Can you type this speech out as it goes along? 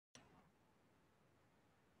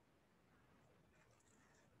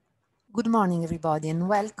Good morning, everybody, and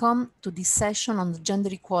welcome to this session on the Gender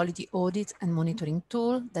Equality Audit and Monitoring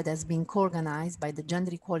tool that has been co-organized by the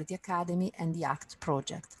Gender Equality Academy and the ACT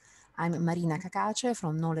project. I'm Marina Cacace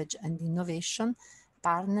from Knowledge and Innovation,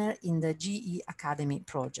 partner in the GE Academy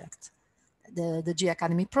project. The GE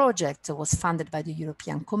Academy project was funded by the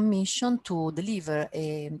European Commission to deliver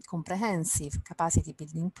a comprehensive capacity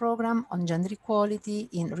building program on gender equality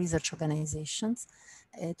in research organizations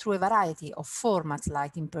through a variety of formats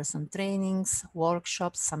like in-person trainings,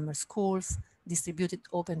 workshops, summer schools, distributed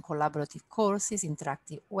open collaborative courses,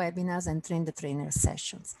 interactive webinars, and train-the-trainer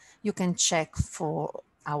sessions. You can check for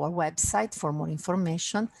our website for more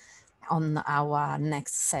information on our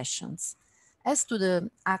next sessions. As to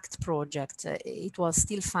the ACT project, it was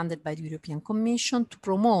still funded by the European Commission to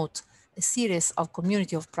promote a series of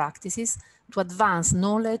community of practices to advance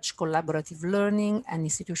knowledge, collaborative learning, and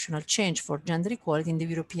institutional change for gender equality in the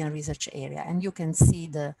European research area. And you can see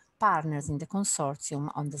the partners in the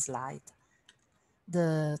consortium on the slide.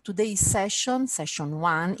 Today's session, session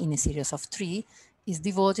 1 in a series of 3, is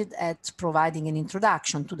devoted at providing an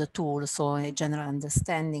introduction to the tool, so a general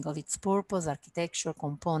understanding of its purpose, architecture,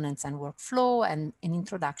 components, and workflow, and an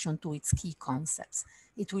introduction to its key concepts.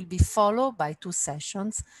 It will be followed by 2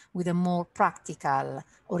 sessions with a more practical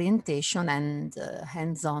orientation and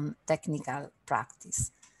hands-on technical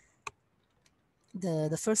practice.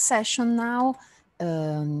 The first session now,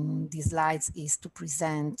 the slides is to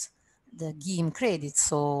present the GEAM credits,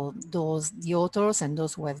 so the authors and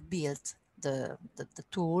those who have built the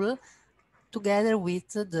tool, together with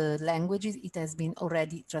the languages it has been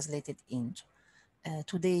already translated into.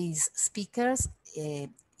 Today's speakers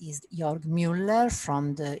is Jörg Müller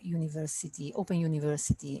from the Open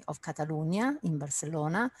University of Catalonia in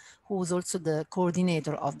Barcelona, who is also the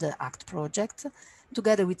coordinator of the ACT project,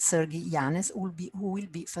 together with Sergei Yanes, who will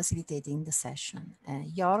be facilitating the session.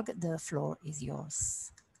 Jörg, the floor is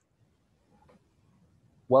yours.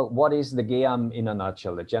 Well, what is the GEAM in a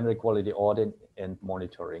nutshell, the Gender Equality Audit and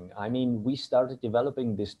Monitoring? I mean, we started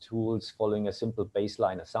developing these tools following a simple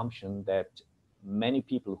baseline assumption that many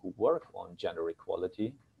people who work on gender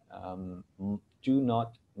equality do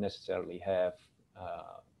not necessarily have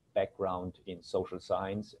background in social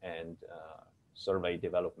science and survey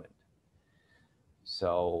development.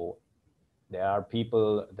 So there are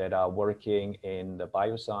people that are working in the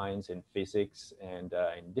bioscience, in physics, and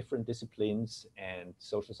in different disciplines, and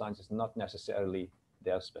social science is not necessarily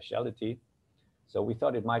their specialty. So we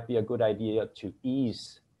thought it might be a good idea to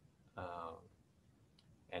ease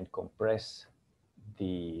and compress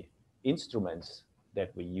the instruments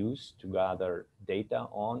that we use to gather data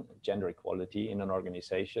on gender equality in an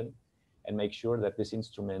organization and make sure that this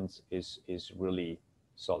instrument is really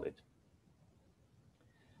solid.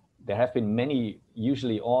 There have been many,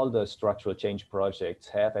 usually all the structural change projects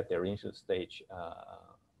have at their initial stage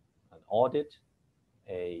an audit,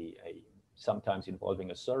 sometimes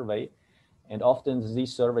involving a survey, and often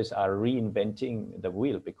these surveys are reinventing the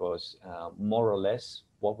wheel because more or less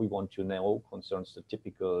what we want to know concerns the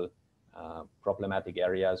typical problematic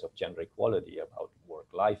areas of gender equality, about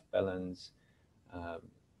work-life balance,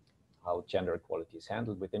 how gender equality is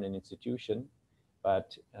handled within an institution,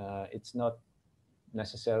 but it's not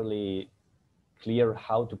necessarily clear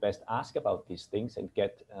how to best ask about these things and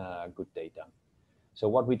get good data. So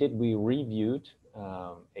what we did, we reviewed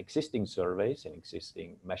existing surveys and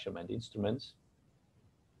existing measurement instruments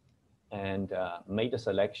and made a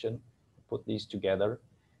selection, put these together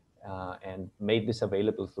and made this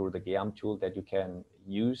available through the GEAM tool, that you can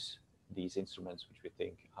use these instruments, which we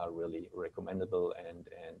think are really recommendable and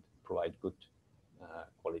provide good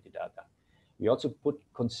quality data. We also put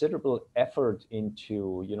considerable effort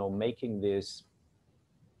into, making this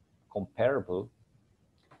comparable,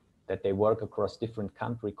 that they work across different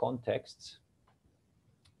country contexts,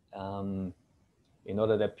 in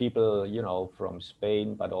order that people, from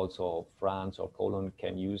Spain, but also France or Poland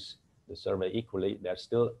can use the survey equally. There's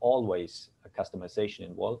still always a customization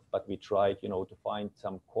involved, but we tried, to find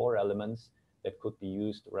some core elements that could be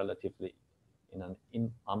used relatively in an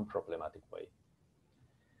unproblematic way.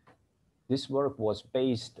 This work was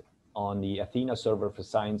based on the Athena Survey for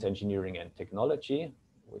Science, Engineering and Technology,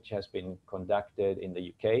 which has been conducted in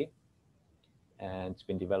the UK, and it's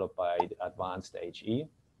been developed by Advanced HE.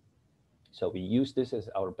 So we used this as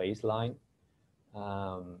our baseline,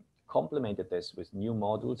 complemented this with new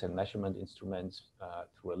modules and measurement instruments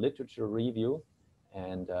through a literature review,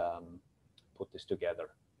 and put this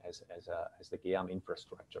together as the GEAM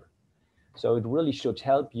infrastructure. So it really should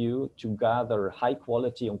help you to gather high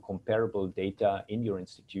quality and comparable data in your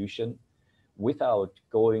institution without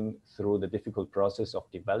going through the difficult process of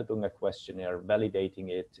developing a questionnaire, validating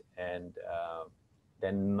it, and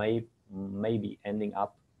then maybe ending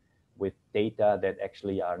up with data that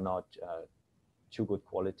actually are not too good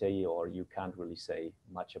quality, or you can't really say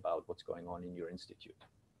much about what's going on in your institute.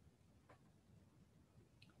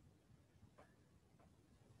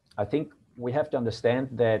 I think we have to understand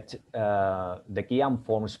that the GEAM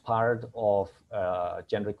forms part of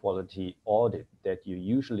gender equality audit that you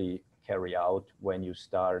usually carry out when you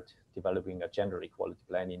start developing a gender equality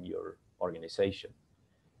plan in your organization.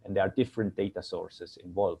 And there are different data sources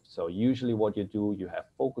involved. So usually what you do, you have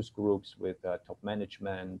focus groups with top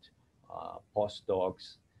management,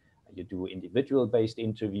 postdocs. You do individual-based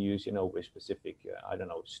interviews, you know, with specific, I don't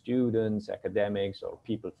know, students, academics, or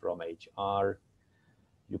people from HR.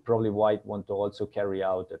 You probably might want to also carry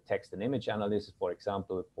out a text and image analysis, for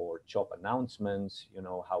example, for job announcements, you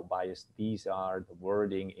know, how biased these are, the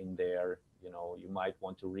wording in there. You know, you might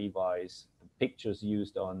want to revise the pictures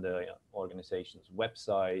used on the organization's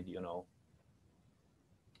website, you know,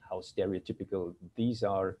 how stereotypical these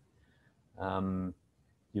are.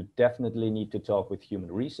 You definitely need to talk with human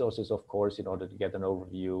resources, of course, in order to get an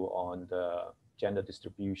overview on the gender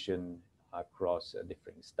distribution across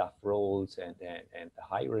different staff roles and the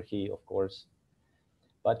hierarchy, of course.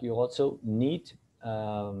 But you also need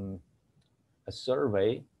a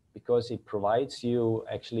survey, because it provides you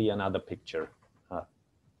actually another picture,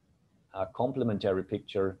 a complementary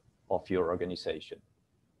picture of your organization.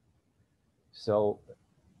 So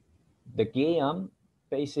the GEAM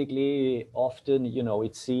basically often, you know,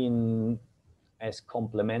 it's seen as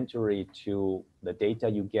complementary to the data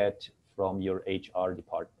you get from your HR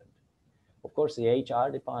department. Of course, the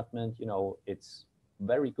HR department, you know, it's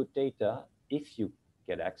very good data if you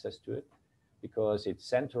get access to it, because it's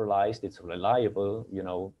centralized, it's reliable, you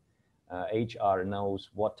know. HR knows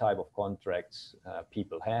what type of contracts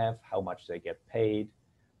people have, how much they get paid,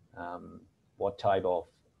 what type of,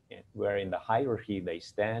 where in the hierarchy they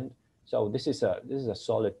stand. So this is a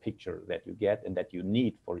solid picture that you get and that you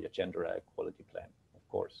need for your gender equality plan, of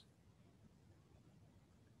course.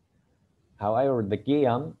 However, the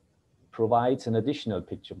GEAM provides an additional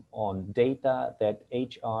picture on data that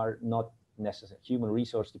HR, not necessarily human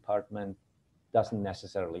resource department, doesn't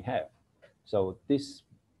necessarily have. So this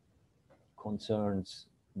concerns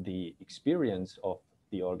the experience of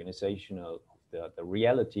the organizational, the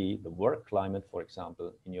reality, the work climate, for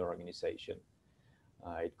example, in your organization.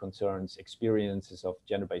 It concerns experiences of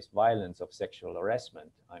gender-based violence, of sexual harassment.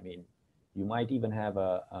 I mean, you might even have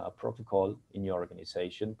a protocol in your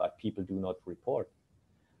organization, but people do not report.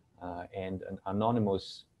 And an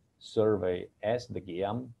anonymous survey as the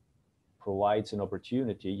GEAM provides an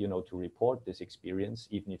opportunity, you know, to report this experience,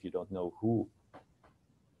 even if you don't know who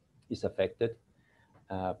is affected.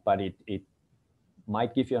 But it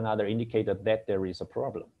might give you another indicator that there is a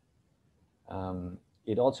problem.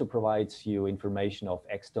 It also provides you information of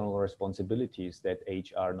external responsibilities that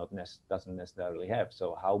HR doesn't necessarily have.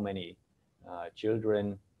 So how many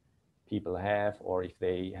children people have, or if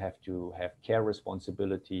they have to have care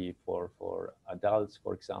responsibility for adults,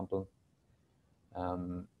 for example.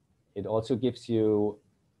 It also gives you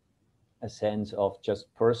a sense of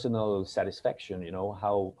just personal satisfaction, you know,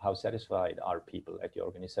 how satisfied are people at your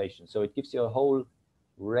organization. So it gives you a whole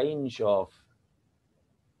range of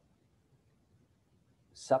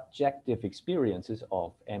subjective experiences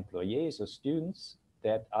of employees or students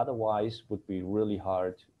that otherwise would be really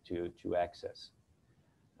hard to access.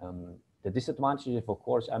 The disadvantage, of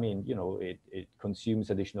course, I mean, you know, it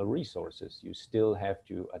consumes additional resources. You still have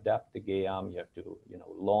to adapt the GEAM, you have to, you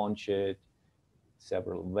know, launch it,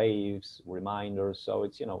 several waves, reminders. So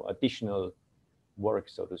it's, you know, additional work,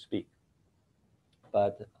 so to speak.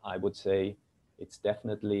 But I would say it's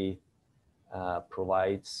definitely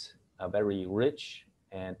provides a very rich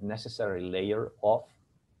and necessary layer of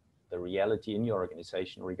the reality in your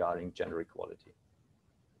organization regarding gender equality.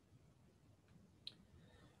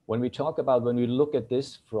 When we look at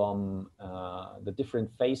this from the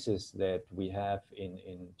different phases that we have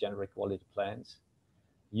in gender equality plans,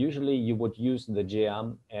 usually you would use the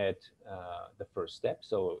GEAM at the first step.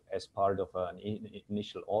 So as part of an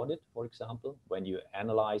initial audit, for example, when you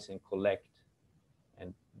analyze and collect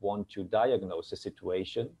and want to diagnose a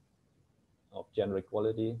situation of gender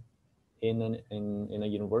equality in a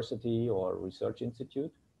university or research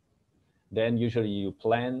institute, then usually you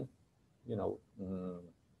plan, you know,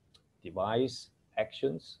 devise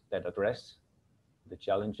actions that address the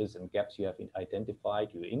challenges and gaps you have identified.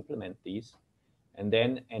 You implement these, and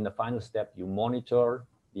then in the final step, you monitor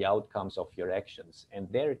the outcomes of your actions. And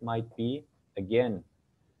there it might be, again,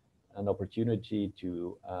 an opportunity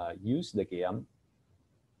to use the GEAM,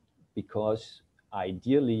 because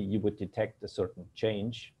ideally you would detect a certain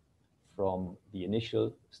change from the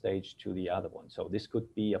initial stage to the other one. So this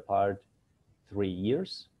could be apart 3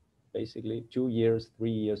 years, basically 2 years,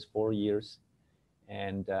 3 years, 4 years.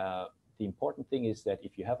 And the important thing is that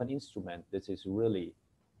if you have an instrument that is really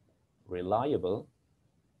reliable,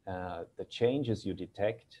 the changes you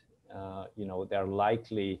detect, they're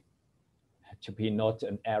likely to be not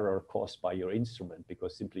an error caused by your instrument,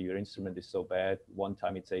 because simply your instrument is so bad. One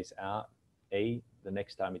time it says A, the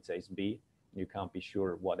next time it says B. You can't be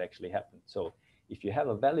sure what actually happened. So if you have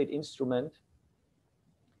a valid instrument,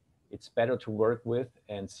 it's better to work with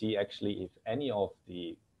and see actually if any of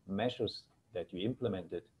the measures that you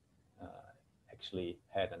implemented actually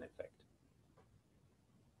had an effect.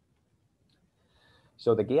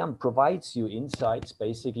 So the GEAM provides you insights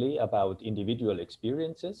basically about individual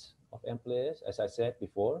experiences of employees, as I said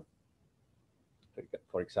before,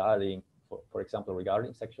 for example,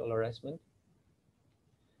 regarding sexual harassment.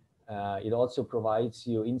 It also provides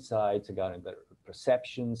you insights regarding the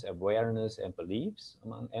perceptions, awareness, and beliefs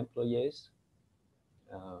among employees.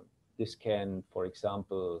 This can, for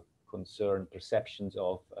example, concern perceptions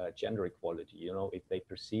of gender equality. If they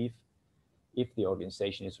perceive if the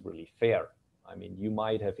organization is really fair. I mean, you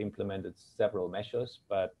might have implemented several measures,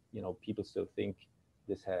 but people still think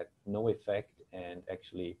this had no effect, and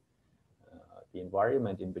actually the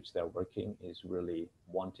environment in which they're working is really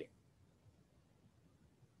wanting.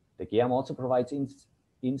 The GEAM also provides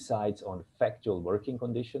insights on factual working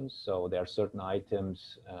conditions. So there are certain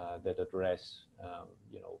items that address,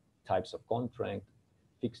 types of contract,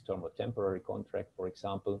 fixed term or temporary contract, for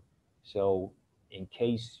example. So in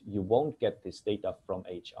case you won't get this data from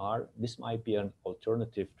HR, this might be an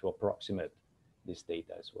alternative to approximate this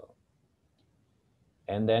data as well.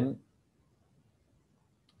 And then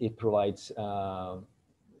it provides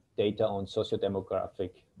data on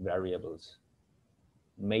sociodemographic variables,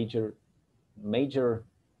 major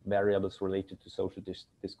variables related to social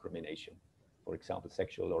discrimination, for example,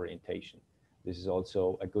 sexual orientation. This is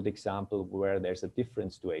also a good example where there's a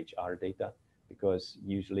difference to HR data, because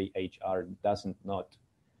usually HR doesn't not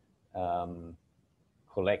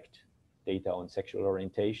collect data on sexual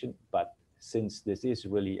orientation, but since this is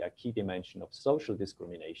really a key dimension of social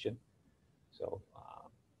discrimination, so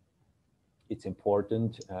it's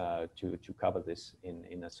important to cover this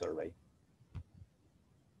in a survey.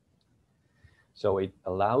 So it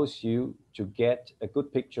allows you to get a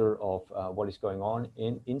good picture of what is going on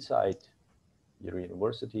inside your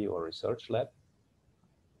university or research lab.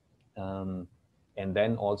 And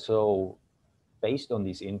then also, based on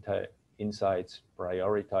these insights,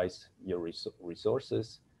 prioritize your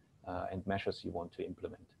resources and measures you want to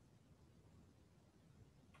implement.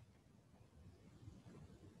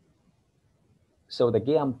 So the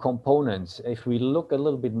GEAM components, if we look a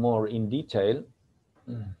little bit more in detail,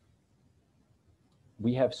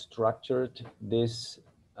 we have structured this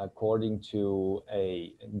according to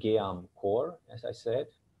a GEAM core, as I said.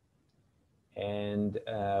 And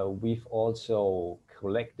we've also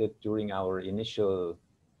collected during our initial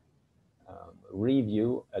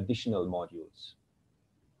review additional modules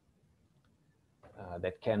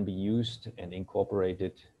that can be used and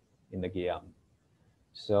incorporated in the GEAM.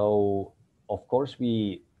 So, of course,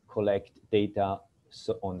 we collect data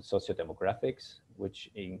on sociodemographics, which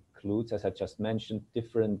includes, as I just mentioned,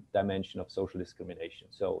 different dimensions of social discrimination.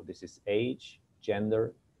 So this is age,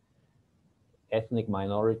 gender, ethnic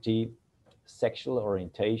minority, sexual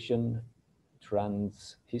orientation,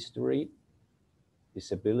 trans history,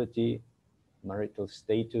 disability, marital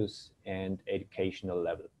status, and educational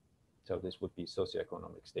level. So this would be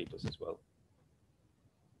socioeconomic status as well.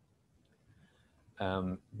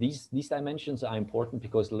 These dimensions are important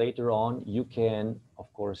because later on you can,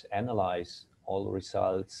 of course, analyze all the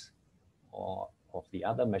results of the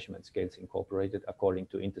other measurement scales incorporated according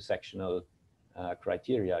to intersectional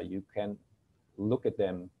criteria. You can look at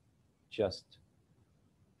them just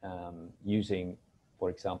using,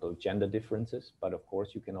 for example, gender differences, but of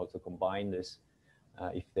course you can also combine this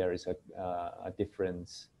if there is a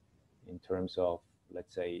difference in terms of,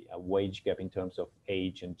 let's say, a wage gap in terms of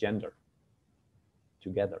age and gender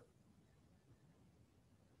together.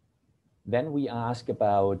 Then we ask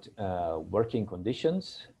about working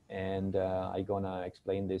conditions, and I'm gonna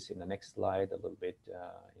explain this in the next slide a little bit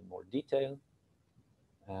in more detail.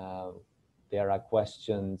 There are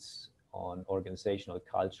questions on organizational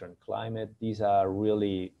culture and climate. These are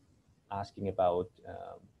really asking about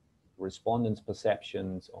respondents'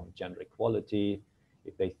 perceptions on gender equality,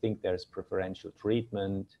 if they think there's preferential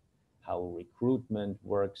treatment, how recruitment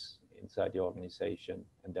works inside the organization.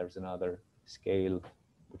 And there's another scale,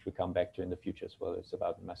 which we come back to in the future as well. It's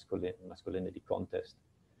about masculinity contest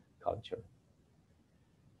culture.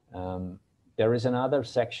 There is another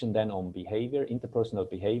section then on behavior, interpersonal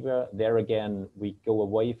behavior. There again, we go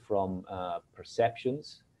away from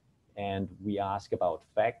perceptions and we ask about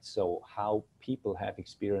facts. So how people have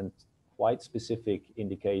experienced quite specific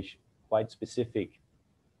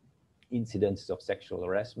incidences of sexual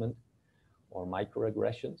harassment or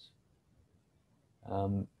microaggressions.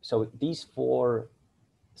 So these 4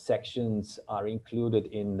 sections are included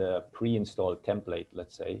in the pre-installed template,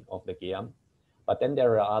 let's say, of the GEAM. But then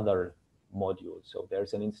there are other modules. So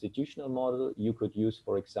there's an institutional model you could use,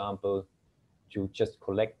 for example, to just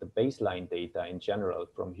collect the baseline data in general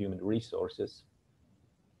from human resources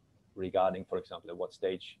regarding, for example, at what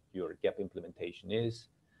stage your GAP implementation is,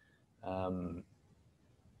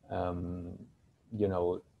 you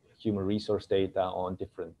know, human resource data on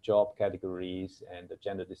different job categories and the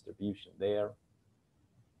gender distribution there.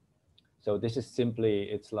 So this is simply,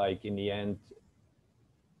 it's like in the end,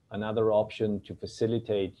 another option to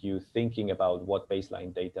facilitate you thinking about what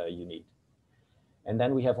baseline data you need. And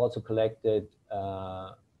then we have also collected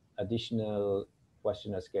additional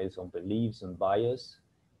questionnaire scales on beliefs and bias.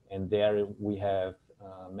 And there we have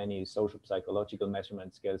many social psychological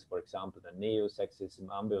measurement scales, for example, the neo-sexism,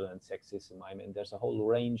 ambivalent sexism. I mean, there's a whole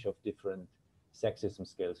range of different sexism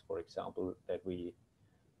scales, for example, that we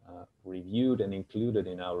reviewed and included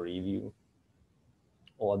in our review.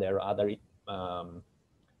 Or there are other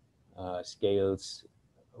scales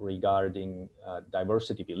regarding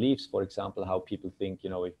diversity beliefs, for example, how people think, you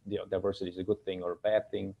know, if diversity is a good thing or a bad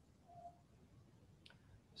thing.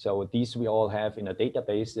 So these we all have in a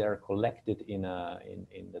database. They're collected in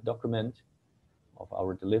the document of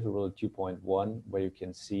our deliverable 2.1, where you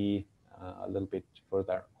can see a little bit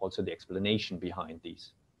further also the explanation behind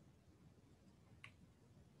these.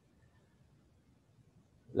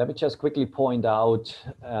 Let me just quickly point out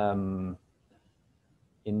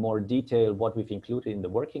in more detail what we've included in the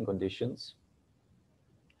working conditions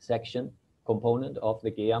section component of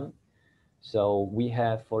the GEAM. So we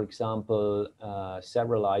have, for example,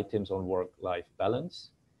 several items on work-life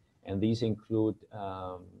balance, and these include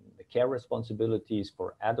the care responsibilities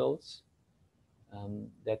for adults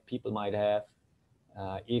that people might have,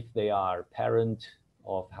 if they are parent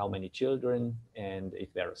of how many children, and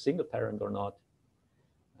if they're a single parent or not,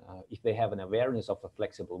 if they have an awareness of the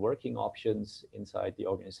flexible working options inside the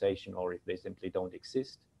organization, or if they simply don't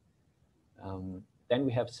exist. Then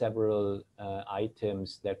we have several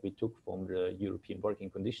items that we took from the European Working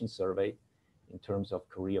Conditions Survey in terms of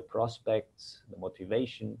career prospects, the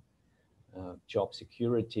motivation, job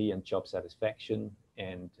security and job satisfaction,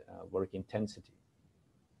 and work intensity.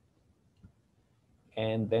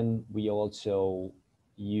 And then we also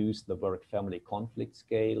use the work-family conflict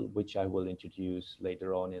scale, which I will introduce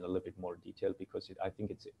later on in a little bit more detail, because I think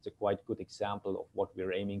it's a quite good example of what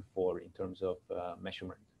we're aiming for in terms of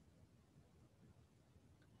measurement.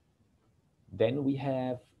 Then we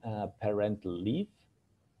have parental leave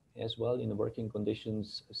as well in the working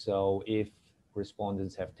conditions. So if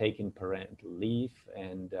respondents have taken parental leave,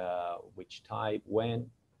 and which type, when,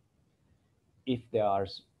 if there are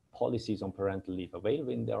policies on parental leave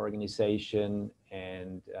available in the organization,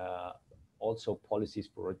 and also policies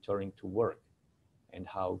for returning to work and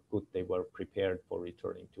how good they were prepared for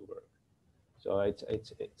returning to work. So it's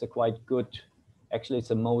a quite good, actually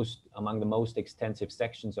it's among the most extensive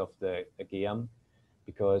sections of the GEAM,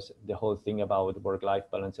 because the whole thing about work-life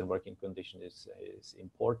balance and working condition is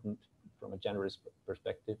important from a gender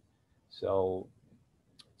perspective. So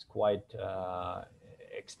it's quite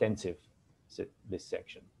extensive, this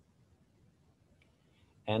section.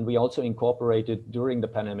 And we also incorporated during the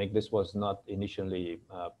pandemic, this was not initially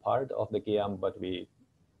part of the GEAM, but we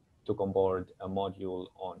took on board a module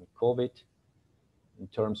on COVID in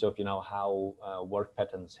terms of, you know, how work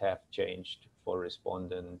patterns have changed for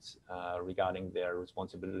respondents regarding their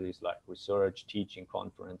responsibilities like research, teaching,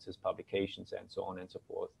 conferences, publications, and so on and so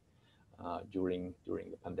forth during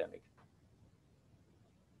the pandemic.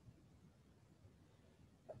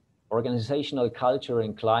 Organizational culture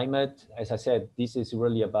and climate, as I said, this is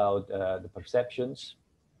really about the perceptions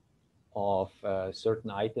of certain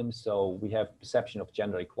items. So we have perception of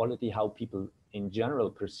gender equality, how people in general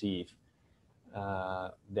perceive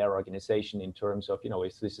their organization in terms of, you know,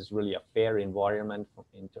 if this is really a fair environment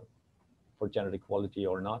for gender equality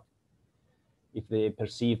or not. If they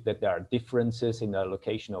perceive that there are differences in the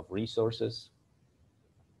allocation of resources.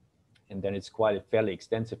 And then it's quite fairly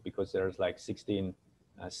extensive because there's like 16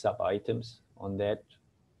 sub-items on that.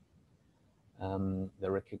 The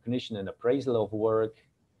recognition and appraisal of work.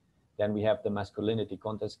 Then we have the masculinity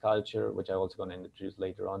contest culture, which I'm also going to introduce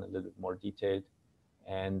later on a little bit more detailed,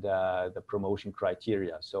 and the promotion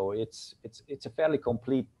criteria. So it's a fairly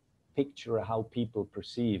complete picture of how people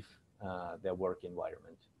perceive their work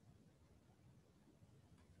environment.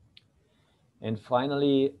 And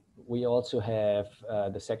finally, we also have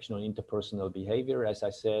the section on interpersonal behavior, as I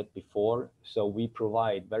said before. So we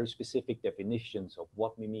provide very specific definitions of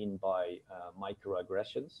what we mean by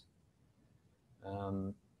microaggressions.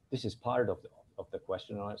 This is part of the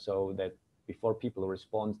questionnaire, so that before people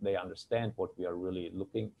respond, they understand what we are really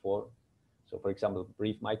looking for. So for example,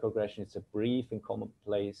 brief microaggression, it's a brief and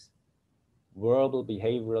commonplace verbal,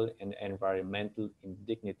 behavioral, and environmental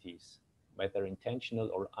indignities, whether intentional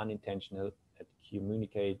or unintentional, that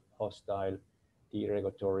communicate hostile,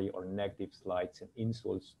 derogatory, or negative slights and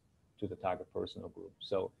insults to the target person or group.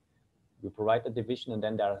 So we provide a division, and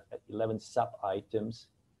then there are 11 sub-items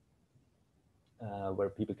where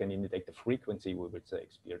people can indicate the frequency we would say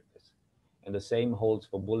experience this. And the same holds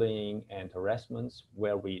for bullying and harassments,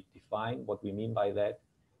 where we define what we mean by that,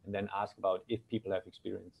 and then ask about if people have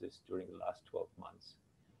experienced this during the last 12 months.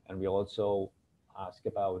 And we also ask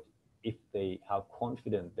about if how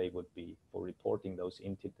confident they would be for reporting those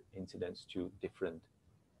incidents to different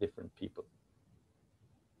people.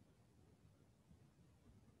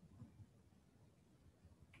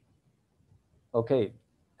 Okay.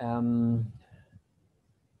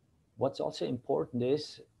 What's also important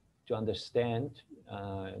is to understand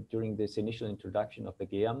during this initial introduction of the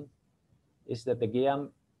GEAM is that the GEAM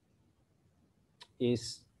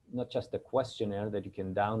is not just a questionnaire that you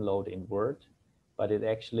can download in Word, but it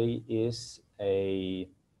actually is a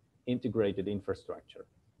integrated infrastructure.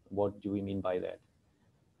 What do we mean by that?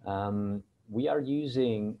 We are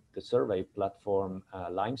using the survey platform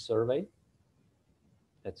Lime Survey.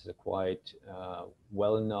 That's a quite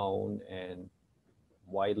well-known and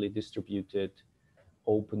widely distributed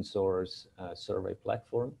open source survey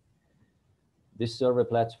platform. This survey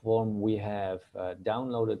platform we have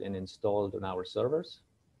downloaded and installed on our servers,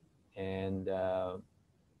 and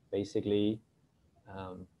basically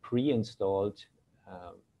pre-installed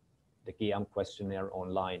the GEAM questionnaire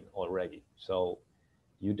online already. So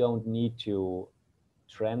you don't need to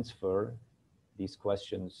transfer these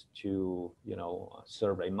questions to,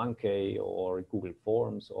 SurveyMonkey or Google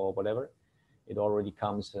Forms or whatever. It already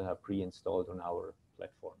comes pre-installed on our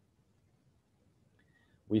platform.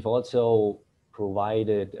 We've also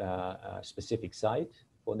provided a specific site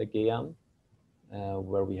for the GEAM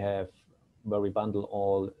where we bundle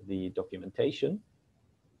all the documentation,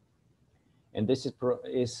 and this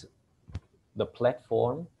is the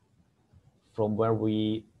platform from where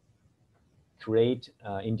we create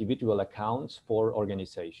individual accounts for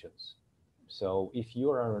organizations. So if you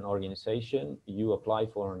are an organization, you apply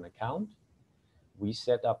for an account. We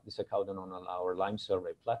set up this account on our Lime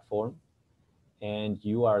Survey platform, and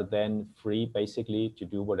you are then free basically to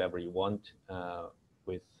do whatever you want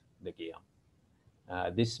with the GEAM.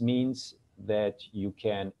 This means that you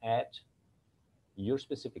can add your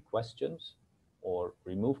specific questions or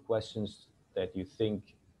remove questions that you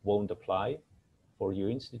think won't apply for your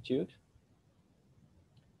institute.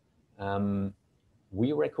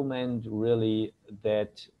 We recommend really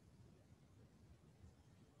that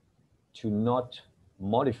to not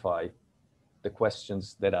modify the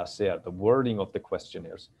questions that are there, the wording of the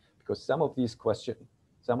questionnaires, because some of these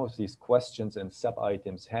questions and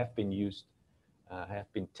sub-items have been used,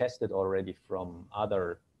 have been tested already from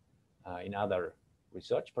in other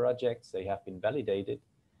research projects. They have been validated,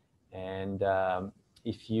 and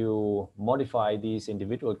if you modify these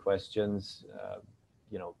individual questions,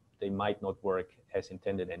 they might not work as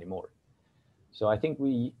intended anymore. So I think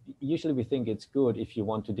we think it's good if you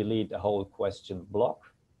want to delete a whole question block,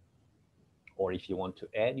 or if you want to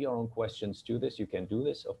add your own questions to this, you can do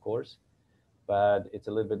this, of course, but it's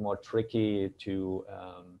a little bit more tricky to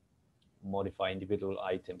modify individual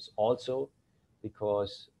items also,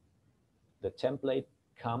 because the template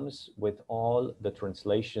comes with all the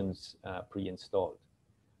translations pre-installed.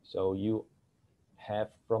 So you have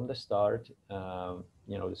from the start,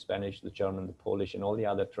 the Spanish, the German, the Polish, and all the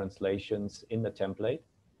other translations in the template.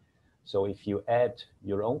 So if you add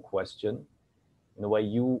your own question, in a way,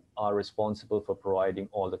 you are responsible for providing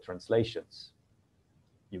all the translations.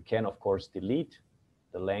 You can, of course, delete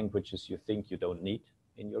the languages you think you don't need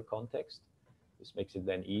in your context. This makes it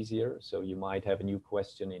then easier. So you might have a new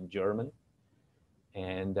question in German,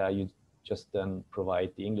 and you just then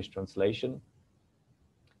provide the English translation.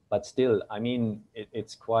 But still, I mean,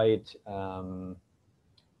 it's quite,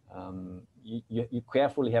 you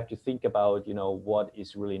carefully have to think about, what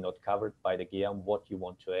is really not covered by the GEAM, what you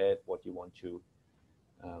want to add, what you want to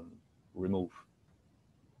remove.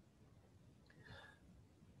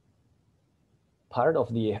 Part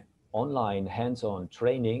of the online hands-on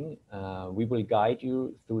training, we will guide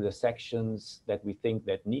you through the sections that we think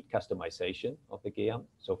that need customization of the GEAM.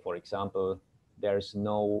 So for example, there's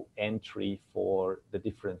no entry for the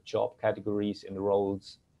different job categories and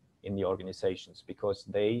roles in the organizations because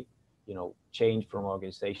they, change from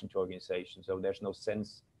organization to organization. So there's no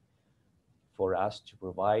sense for us to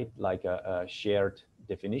provide like a shared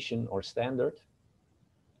definition or standard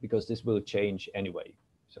because this will change anyway.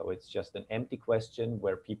 So it's just an empty question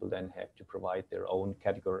where people then have to provide their own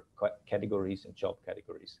categories and job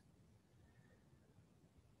categories.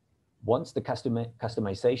 Once the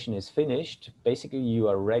customization is finished, basically you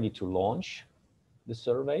are ready to launch the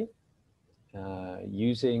survey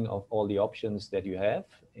using of all the options that you have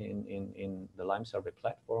in the Lime survey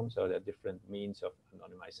platform. So there are different means of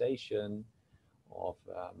anonymization, of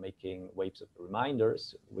making waves of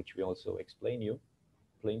reminders, which we also explain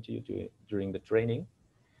to you during the training.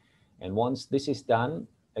 And once this is done,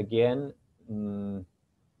 again, the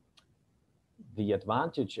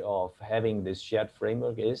advantage of having this shared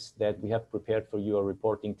framework is that we have prepared for you a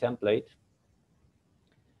reporting template,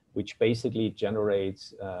 which basically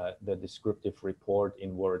generates the descriptive report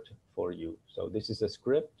in Word for you. So this is a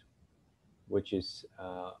script which is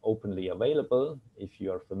openly available. If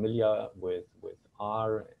you are familiar with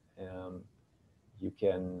R, you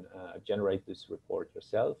can generate this report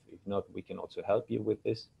yourself. If not, we can also help you with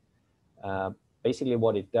this. Basically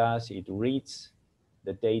what it does, it reads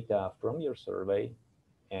the data from your survey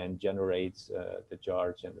and generates the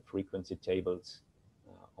charge and the frequency tables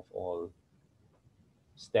of all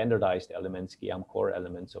standardized elements, GEAM core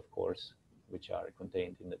elements, of course, which are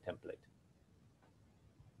contained in the template.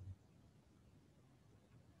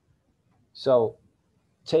 So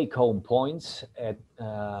take-home points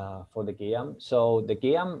for the GEAM. So the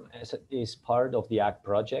GEAM is part of the ACT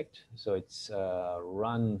project. So it's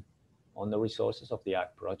run on the resources of the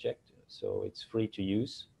ACT project. So it's free to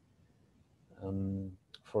use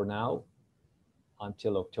for now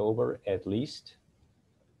until October at least.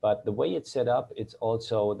 But the way it's set up, it's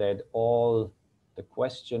also that all the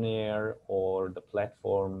questionnaire or the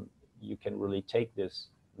platform, you can really take this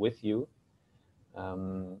with you.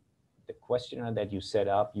 The questionnaire that you set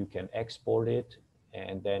up, you can export it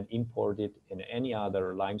and then import it in any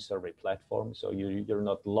other Lime survey platform. So you're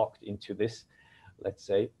not locked into this, let's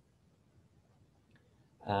say.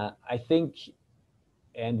 I think,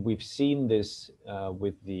 and we've seen this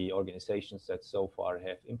with the organizations that so far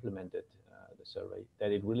have implemented the survey,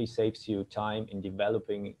 that it really saves you time in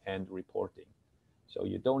developing and reporting. So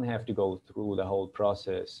you don't have to go through the whole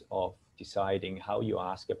process of deciding how you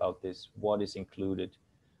ask about this, what is included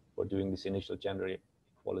for doing this initial gender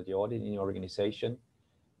equality audit in your organization.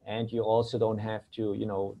 And you also don't have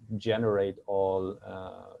to, generate all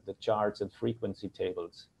the charts and frequency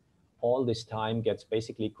tables. All this time gets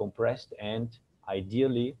basically compressed and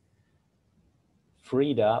ideally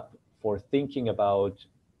freed up for thinking about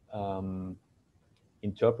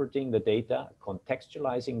interpreting the data,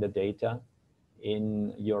 contextualizing the data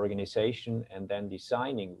in your organization, and then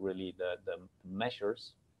designing really the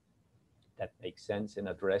measures that make sense and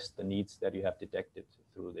address the needs that you have detected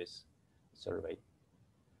through this survey.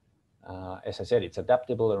 As I said, it's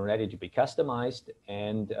adaptable and ready to be customized.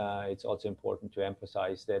 And it's also important to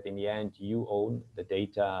emphasize that in the end, you own the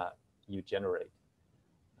data you generate.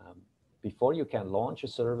 Before you can launch a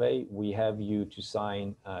survey, we have you to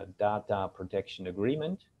sign a data protection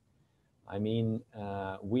agreement. I mean,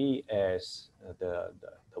 we as the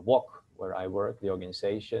WOC, where I work, the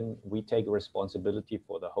organization, we take responsibility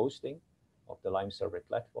for the hosting of the Lime survey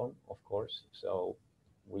platform, of course. So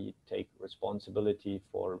we take responsibility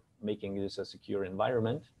for making this a secure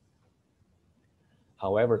environment.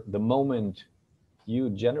 However, the moment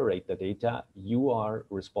you generate the data, you are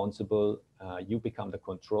responsible, you become the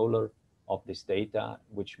controller of this data,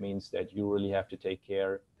 which means that you really have to take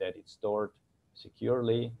care that it's stored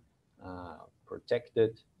securely,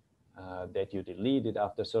 protected, that you delete it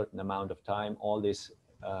after a certain amount of time, all these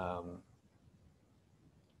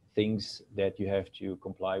things that you have to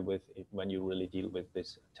comply with when you really deal with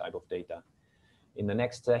this type of data. In the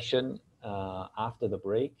next session, after the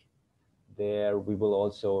break, there we will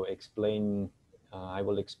also explain, I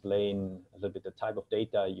will explain a little bit the type of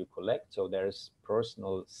data you collect. So there's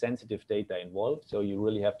personal sensitive data involved. So you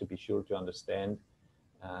really have to be sure to understand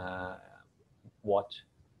what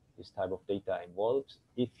this type of data involves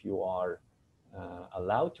if you are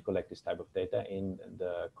allowed to collect this type of data in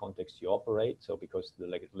the context you operate. So because the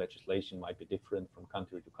legislation might be different from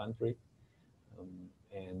country to country.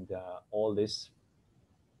 And all this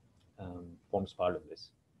forms part of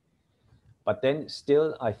this. But then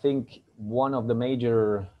still, I think one of the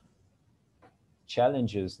major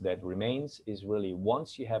challenges that remains is really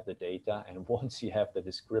once you have the data and once you have the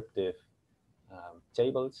descriptive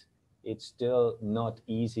tables, it's still not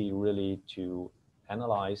easy really to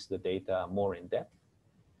analyze the data more in depth.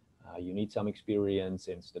 You need some experience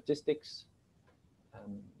in statistics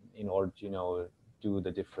in order to do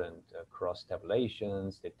the different cross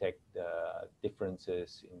tabulations, detect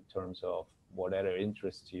differences in terms of whatever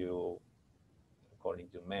interests you according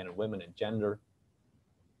to men and women and gender.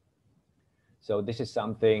 So this is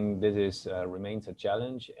something, remains a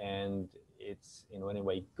challenge, and it's in any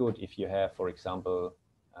way good if you have, for example,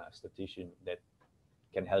 a statistician that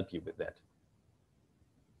can help you with that.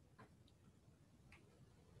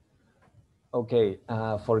 Okay,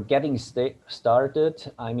 for getting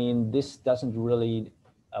started, I mean, this doesn't really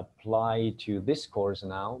apply to this course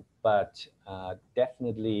now, but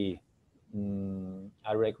definitely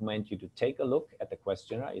I recommend you to take a look at the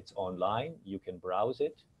questionnaire. It's online, you can browse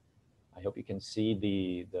it. I hope you can see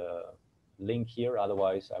the link here.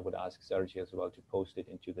 Otherwise, I would ask Sergio as well to post it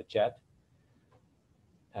into the chat.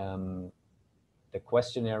 The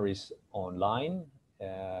questionnaire is online.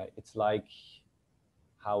 It's like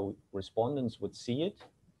how respondents would see it.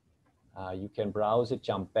 You can browse it,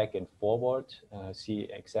 jump back and forward,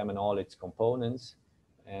 examine all its components.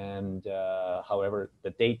 And however,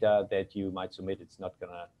 the data that you might submit, it's not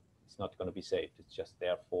gonna be saved. It's just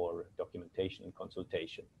there for documentation and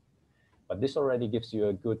consultation. But this already gives you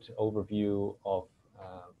a good overview of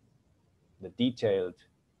the detailed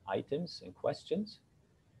items and questions,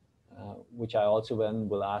 which I also then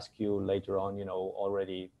will ask you later on,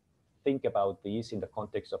 already think about these in the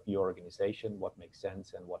context of your organization, what makes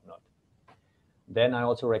sense and what not. Then I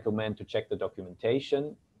also recommend to check the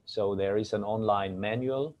documentation. So there is an online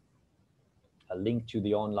manual, a link to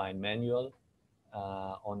the online manual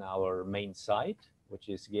on our main site, which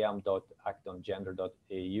is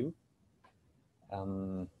geam.actongender.eu.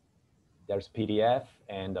 There's PDF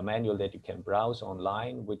and a manual that you can browse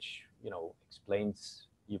online, which explains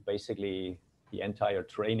you basically the entire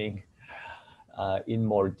training in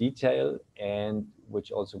more detail, and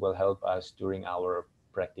which also will help us during our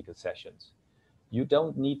practical sessions. You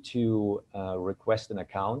don't need to request an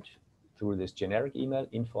account through this generic email,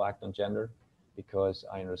 info@actongender, because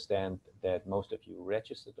I understand that most of you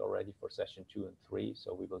registered already for session 2 and 3,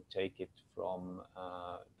 so we will take it from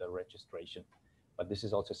the registration. But this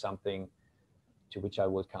is also something to which I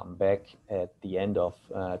will come back at the end of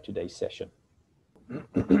today's session.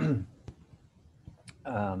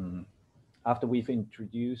 After we've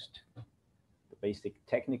introduced the basic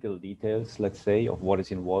technical details, let's say, of what is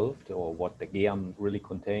involved or what the GEAM really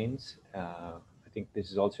contains, I think this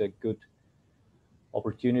is also a good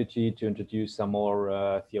opportunity to introduce some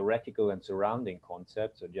more theoretical and surrounding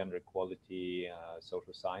concepts, of gender equality,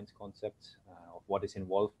 social science concepts, of what is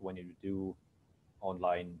involved when you do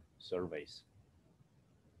online surveys.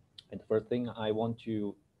 And the first thing I want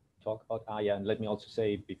to talk about, and let me also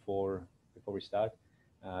say before we start,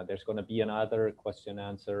 there's going to be another question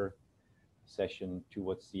answer session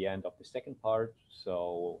towards the end of the second part.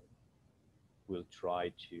 So we'll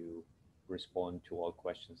try to respond to all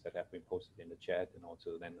questions that have been posted in the chat. And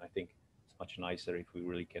also then I think it's much nicer if we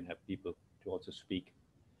really can have people to also speak.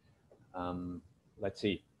 Let's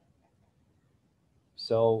see.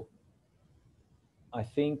 So I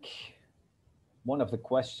think one of the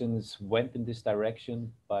questions went in this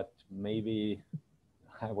direction, but maybe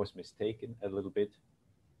I was mistaken a little bit.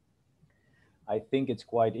 I think it's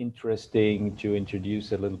quite interesting to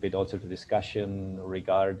introduce a little bit also the discussion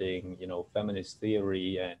regarding, feminist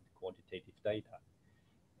theory and quantitative data.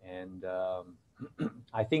 And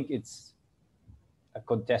I think it's a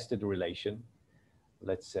contested relation,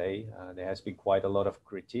 let's say. There has been quite a lot of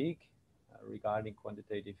critique regarding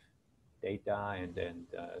quantitative data and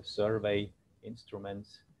survey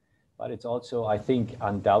instruments. But it's also, I think,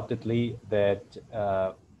 undoubtedly that,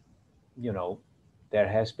 there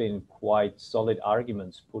has been quite solid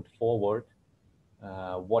arguments put forward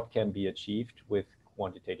what can be achieved with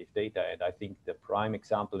quantitative data. And I think the prime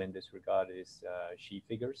example in this regard is She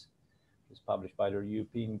Figures, which is published by the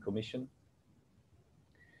European Commission,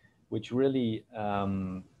 which really,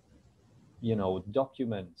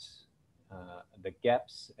 documents the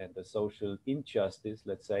gaps and the social injustice,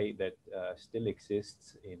 let's say, that still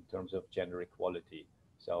exists in terms of gender equality.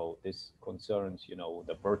 So this concerns,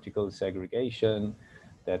 the vertical segregation,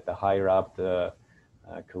 that the higher up the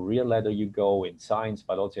career ladder you go in science,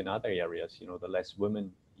 but also in other areas, the less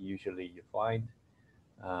women usually you find.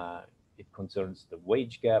 It concerns the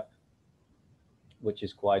wage gap, which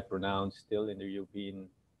is quite pronounced still in the European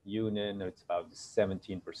Union. It's about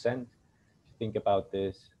 17%. think about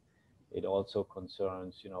this. It also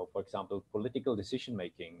concerns, for example, political decision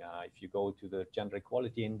making. If you go to the Gender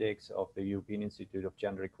Equality Index of the European Institute of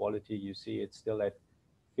Gender Equality, you see it's still at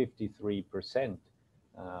 53%,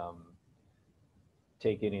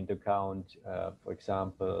 taking into account, for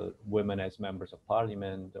example, women as members of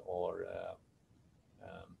parliament, or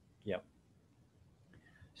yeah.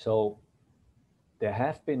 So there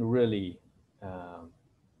have been really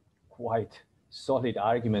quite solid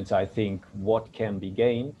arguments, I think, what can be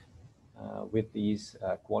gained with these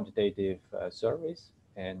quantitative surveys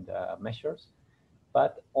and measures.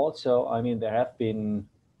 But also, I mean, there have been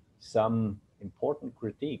some important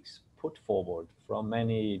critiques put forward from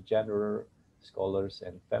many gender scholars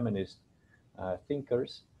and feminist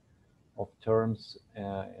thinkers of terms,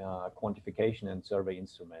 quantification and survey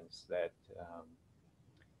instruments that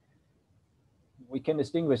we can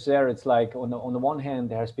distinguish there. It's like on the one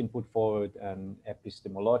hand, there has been put forward an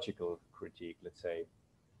epistemological critique, let's say.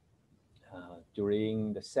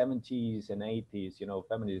 During the 70s and 80s,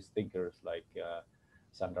 feminist thinkers like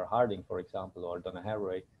Sandra Harding, for example, or Donna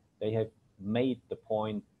Haraway, they have made the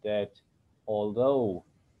point that although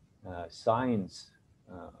science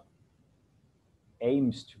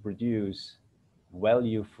aims to produce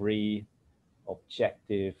value-free,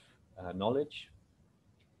 objective knowledge,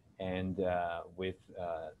 and with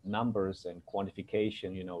numbers and quantification,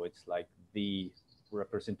 it's like the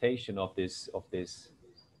representation of this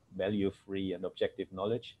value-free and objective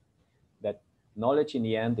knowledge, that knowledge in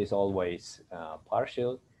the end is always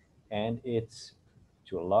partial, and it's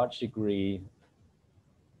to a large degree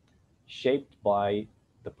shaped by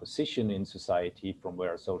the position in society from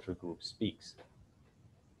where a social group speaks.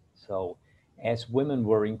 So as women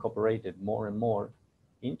were incorporated more and more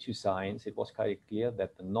into science, it was quite clear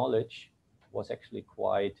that the knowledge was actually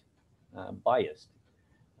quite biased.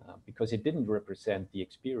 Because it didn't represent the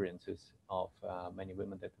experiences of many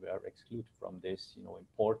women that were excluded from this,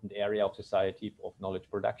 important area of society of knowledge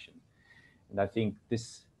production. And I think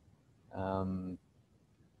this,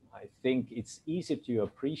 I think it's easy to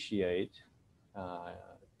appreciate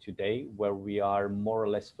today, where we are more or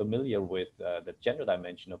less familiar with the gender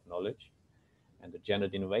dimension of knowledge and the gender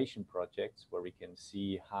innovation projects, where we can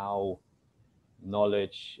see how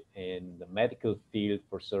knowledge in the medical field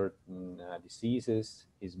for certain diseases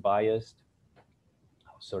is biased,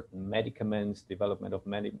 how certain medicaments, development of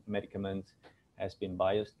medicaments has been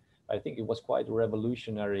biased. I think it was quite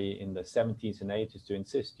revolutionary in the 70s and 80s to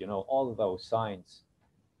insist, although science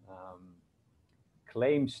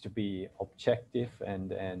claims to be objective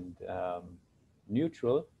and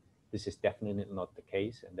neutral, this is definitely not the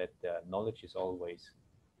case, and that knowledge is always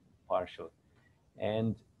partial.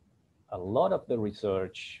 And a lot of the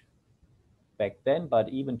research back then, but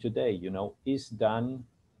even today, is done,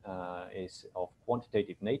 is of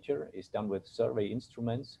quantitative nature, is done with survey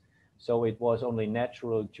instruments. So it was only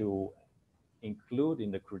natural to include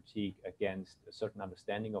in the critique against a certain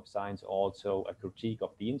understanding of science also a critique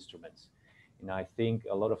of the instruments. And I think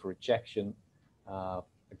a lot of rejection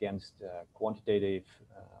against quantitative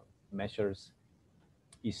measures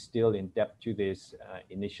is still in depth to this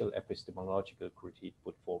initial epistemological critique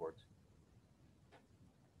put forward.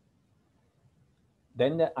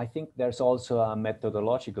 Then I think there's also a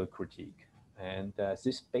methodological critique. And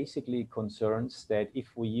this basically concerns that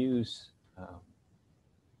if we use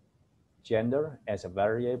gender as a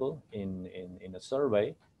variable in a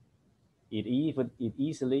survey, it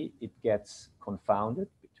easily gets confounded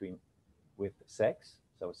with sex.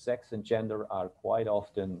 So sex and gender are quite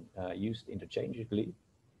often used interchangeably.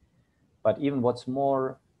 But even what's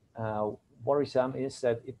more worrisome is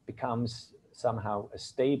that it becomes somehow a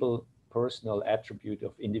stable personal attribute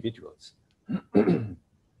of individuals.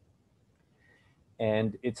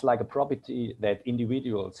 And it's like a property that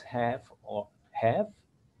individuals have,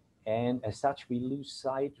 and as such we lose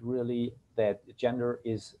sight really that gender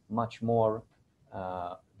is much more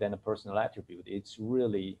than a personal attribute. It's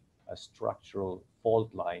really a structural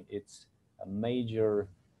fault line. It's a major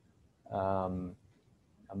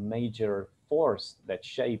force that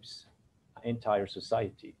shapes entire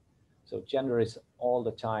society. So gender is all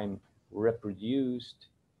the time reproduced,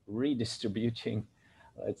 redistributing,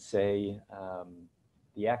 let's say,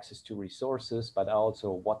 the access to resources, but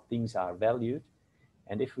also what things are valued.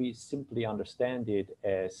 And if we simply understand it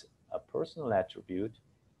as a personal attribute,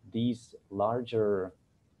 these larger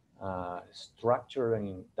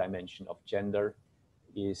structuring dimension of gender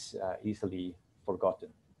is easily forgotten.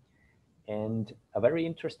 And a very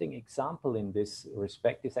interesting example in this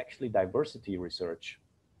respect is actually diversity research.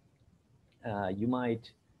 You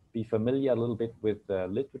might be familiar a little bit with the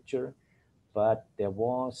literature, but there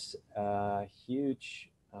was a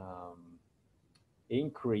huge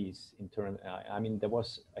increase in turn. I mean, there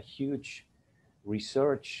was a huge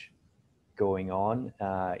research going on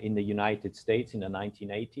in the United States in the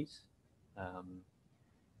 1980s,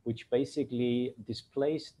 which basically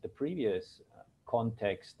displaced the previous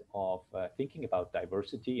context of thinking about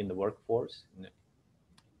diversity in the workforce in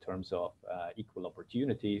terms of equal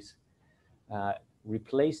opportunities,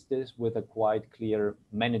 replaced this with a quite clear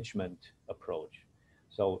management approach.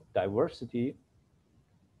 So diversity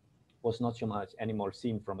was not so much anymore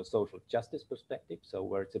seen from a social justice perspective, so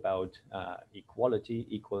where it's about equality,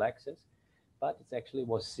 equal access, but it actually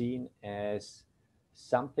was seen as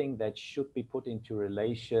something that should be put into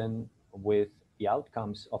relation with the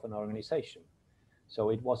outcomes of an organization. So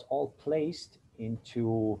it was all placed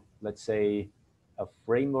into, let's say, a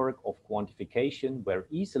framework of quantification where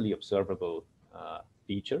easily observable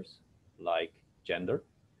features like gender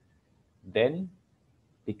then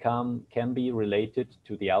can be related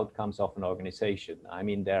to the outcomes of an organization. I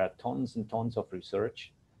mean, there are tons and tons of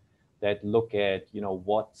research that look at,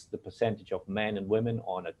 what's the percentage of men and women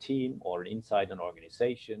on a team or inside an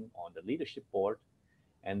organization, on the leadership board,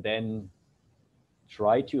 and then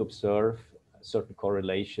try to observe a certain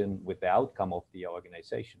correlation with the outcome of the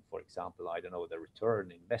organization. For example, I don't know, the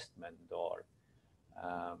return investment or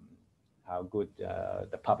how good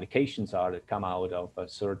the publications are that come out of a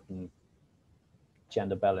certain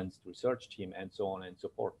gender balanced research team, and so on and so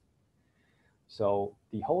forth. So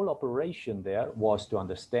the whole operation there was to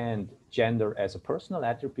understand gender as a personal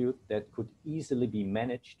attribute that could easily be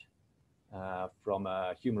managed from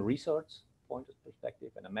a human resource point of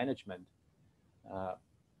perspective and a management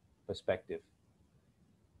perspective,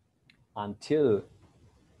 until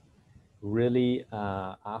really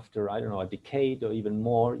after, I don't know, a decade or even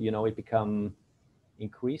more, it become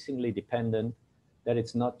increasingly dependent that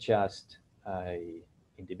it's not just a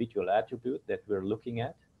individual attribute that we're looking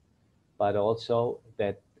at, but also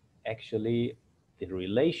that actually the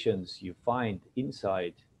relations you find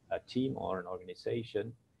inside a team or an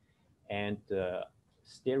organization and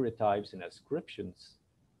stereotypes and ascriptions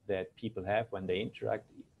that people have when they interact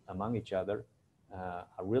among each other are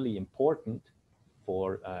really important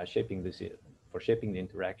for shaping the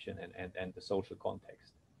interaction and the social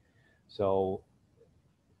context. So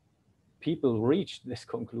people reached this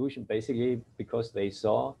conclusion basically because they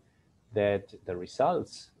saw that the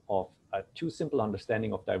results of a too simple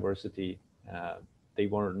understanding of diversity, they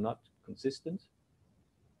were not consistent.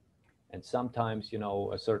 And sometimes,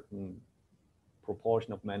 a certain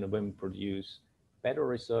proportion of men and women produce better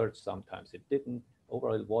research, sometimes it didn't.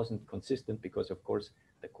 Overall, it wasn't consistent because, of course,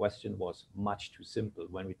 the question was much too simple.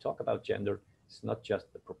 When we talk about gender, it's not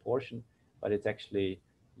just the proportion, but it's actually,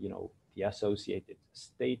 the associated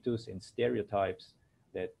status and stereotypes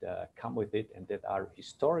that come with it and that are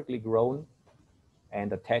historically grown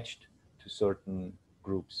and attached to certain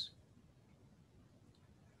groups.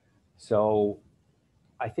 So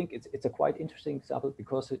I think it's a quite interesting example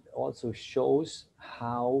because it also shows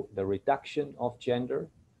how the reduction of gender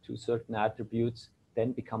to certain attributes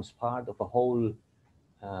then becomes part of a whole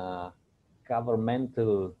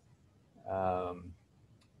governmental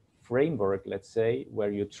framework, let's say,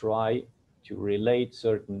 where you try to relate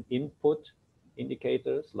certain input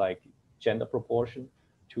indicators like gender proportion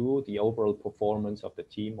to the overall performance of the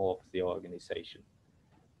team or of the organization.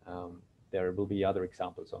 There will be other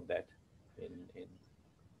examples on that.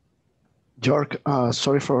 Jörg,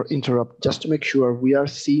 sorry for interrupt. Just to make sure, we are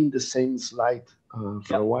seeing the same slide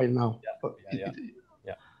for a while now. Yeah.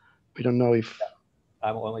 We don't know if...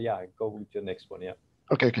 Go with your next one, yeah.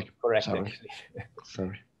 Okay. Correct, sorry. actually.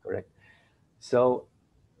 Sorry. Correct. So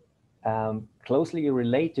closely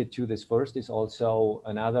related to this first is also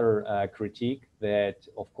another critique that,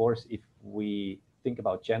 of course, if we think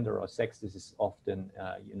about gender or sex, this is often,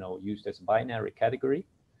 used as a binary category.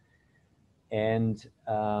 And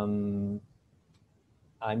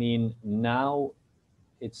I mean, now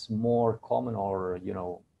it's more common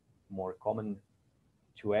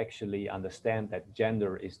to actually understand that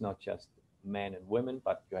gender is not just men and women,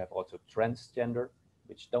 but you have also transgender,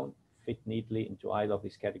 which don't fit neatly into either of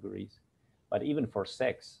these categories. But even for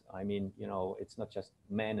sex, I mean, it's not just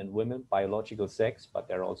men and women, biological sex, but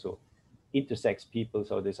there are also intersex people.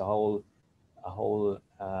 So there's a whole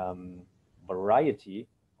variety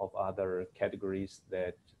of other categories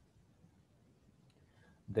that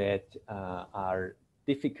are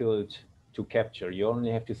difficult to capture. You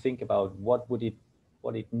only have to think about what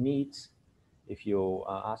it needs if you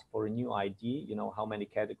ask for a new ID, how many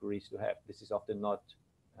categories to have. This is often not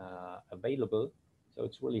available. So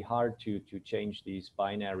it's really hard to change these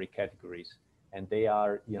binary categories. And they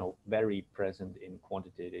are, very present in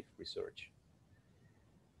quantitative research.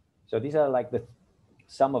 So these are like the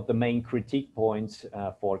some of the main critique points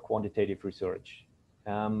for quantitative research.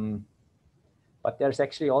 But there's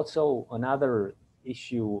actually also another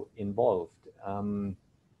issue involved.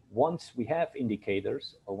 Once we have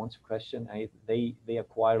indicators, or once a question, they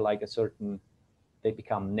acquire like a certain, they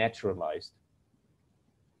become naturalized.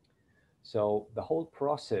 So the whole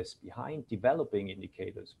process behind developing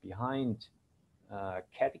indicators, behind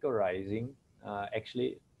categorizing,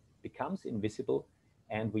 actually becomes invisible,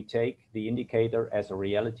 and we take the indicator as a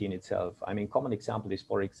reality in itself. I mean, common example is,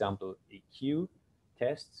 for example, EQ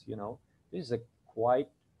tests. You know, this is a quite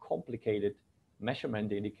complicated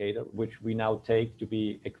measurement indicator, which we now take to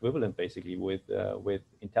be equivalent basically with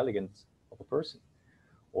intelligence of a person.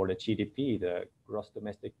 Or the GDP, the gross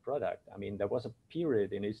domestic product. I mean, there was a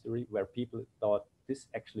period in history where people thought this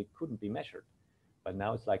actually couldn't be measured, but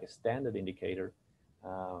now it's like a standard indicator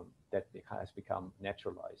that has become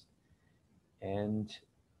naturalized. And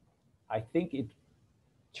I think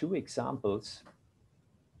two examples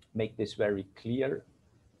make this very clear,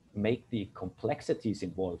 make the complexities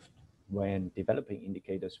involved when developing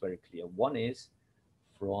indicators very clear. One is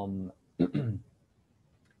from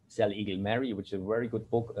Sally Eagle Mary, which is a very good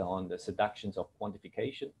book on the seductions of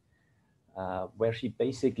quantification, where she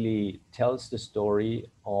basically tells the story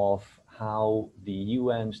of how the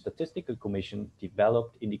UN Statistical Commission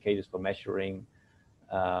developed indicators for measuring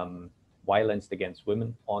violence against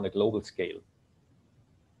women on a global scale.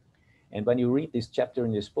 And when you read this chapter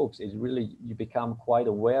in this book, it's really, you become quite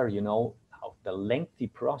aware, you know, of the lengthy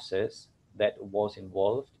process that was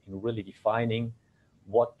involved in really defining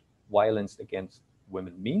what violence against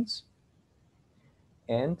women means,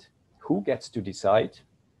 and who gets to decide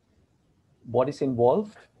what is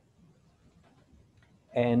involved,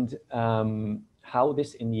 and how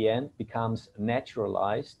this in the end becomes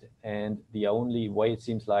naturalized. And the only way it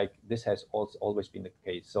seems like this has also always been the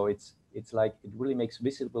case. So it's like it really makes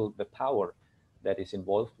visible the power that is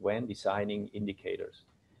involved when designing indicators.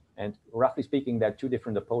 And roughly speaking, there are two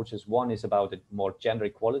different approaches. One is about a more gender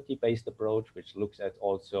equality based approach, which looks at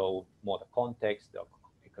also more the context, the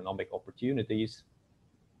economic opportunities,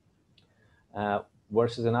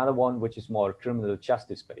 versus another one, which is more criminal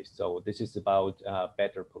justice based. So this is about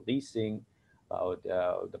better policing, about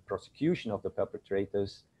the prosecution of the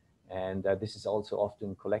perpetrators. And this is also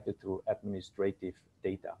often collected through administrative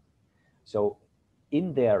data. So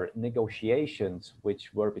in their negotiations,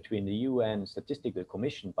 which were between the UN Statistical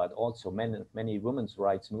Commission, but also many women's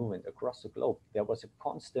rights movement across the globe, there was a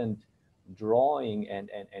constant drawing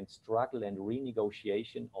and struggle and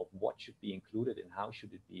renegotiation of what should be included and how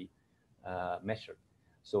should it be measured.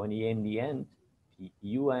 So in the end, the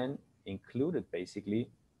UN included basically,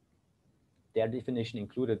 their definition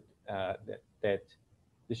included that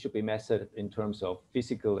this should be measured in terms of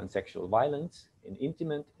physical and sexual violence in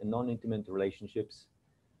intimate and non-intimate relationships,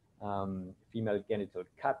 female genital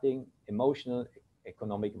cutting, emotional,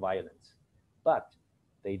 economic violence. But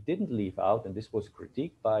they didn't leave out, and this was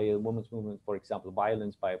critiqued by a women's movement, for example,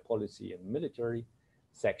 violence by a policy and military,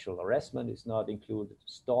 sexual harassment is not included,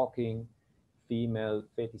 stalking, female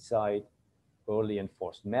feticide, early and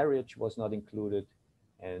forced marriage was not included,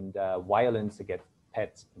 and violence against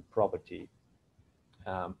pets and property.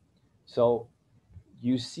 So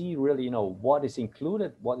you see really, you know, what is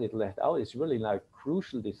included, what is left out is really like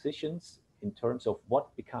crucial decisions in terms of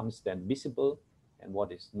what becomes then visible and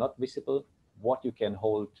what is not visible, what you can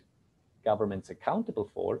hold governments accountable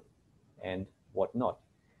for and what not.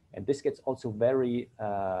 And this gets also very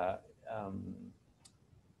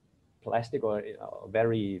plastic or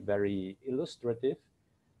very, very illustrative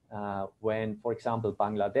when, for example,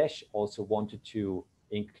 Bangladesh also wanted to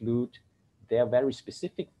include their very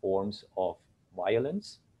specific forms of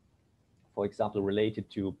violence, for example, related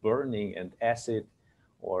to burning and acid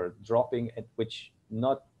or dropping, which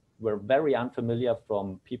were very unfamiliar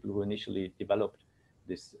from people who initially developed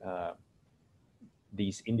these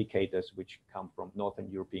indicators, which come from Northern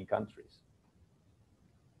European countries.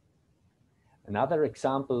 Another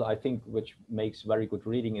example, I think, which makes very good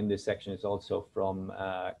reading in this section is also from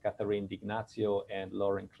Catherine D'Ignazio and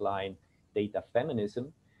Lauren Klein, Data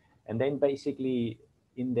Feminism. And then basically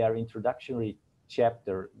in their introductory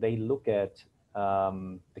chapter, they look at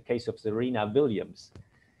the case of Serena Williams,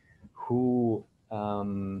 who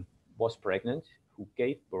was pregnant, who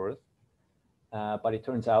gave birth, but it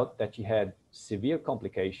turns out that she had severe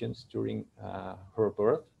complications during her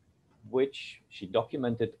birth, which she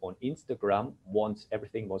documented on Instagram once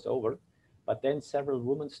everything was over. But then several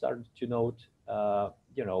women started to note,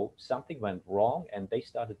 you know, something went wrong, and they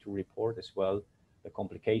started to report as well the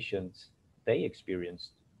complications they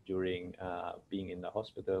experienced during being in the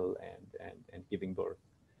hospital and giving birth.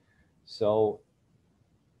 So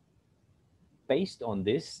based on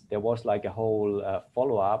this, there was like a whole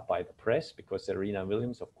follow-up by the press, because Serena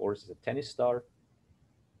Williams, of course, is a tennis star.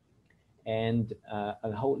 And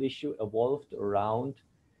a whole issue evolved around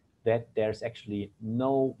that there's actually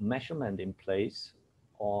no measurement in place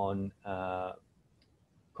on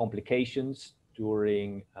complications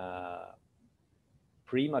during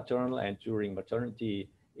prematernal and during maternity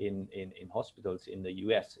in hospitals in the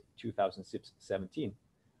US, 2017,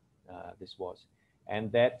 this was.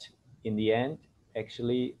 And that in the end,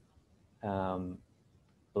 actually,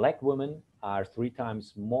 Black women are 3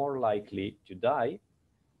 times more likely to die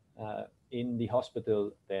in the hospital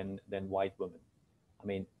than white women. I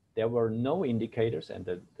mean, there were no indicators, and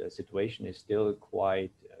the situation is still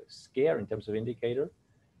quite scary in terms of indicator,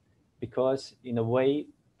 because in a way,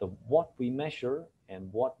 what we measure and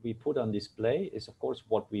what we put on display is, of course,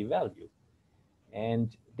 what we value. And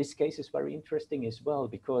this case is very interesting as well,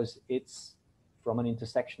 because it's from an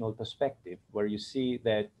intersectional perspective, where you see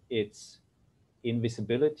that it's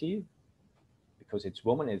invisibility, because it's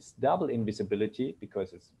woman, it's double invisibility,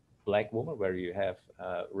 because it's Black woman, where you have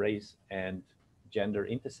race and gender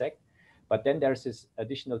intersect. But then there's this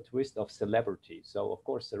additional twist of celebrity. So, of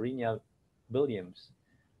course, Serena Williams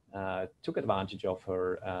took advantage of her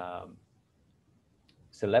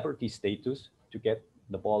celebrity status to get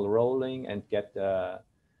the ball rolling and get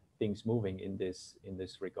things moving in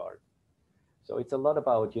this regard. So it's a lot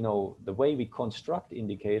about, you know, the way we construct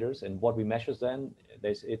indicators and what we measure then.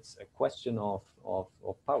 It's a question of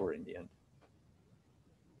power in the end.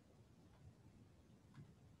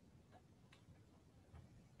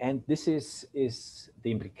 And this is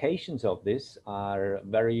the implications of this are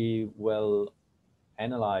very well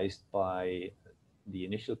analyzed by the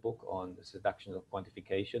initial book on the seduction of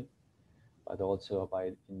quantification, but also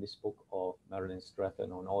in this book of Marilyn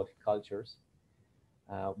Stratton on audit cultures,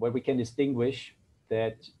 where we can distinguish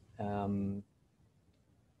that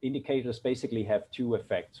indicators basically have 2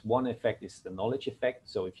 effects. One effect is the knowledge effect.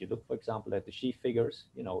 So if you look, for example, at the She figures,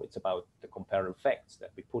 you know, it's about the comparative facts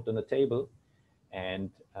that we put on the table, and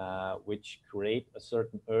which create a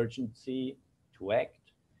certain urgency to act,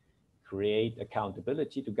 create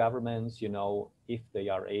accountability to governments, you know, if they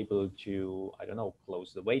are able to, I don't know,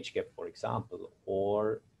 close the wage gap, for example,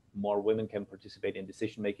 or more women can participate in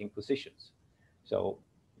decision-making positions. So,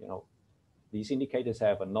 you know, these indicators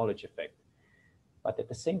have a knowledge effect. But at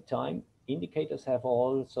the same time, indicators have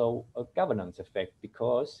also a governance effect,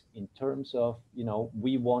 because in terms of, you know,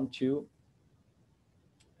 we want to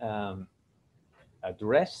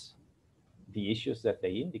address the issues that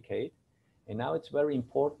they indicate. And now it's very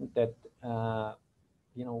important that,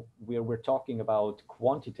 you know, we're talking about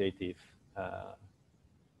quantitative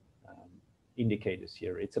indicators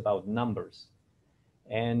here. It's about numbers.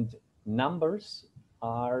 And numbers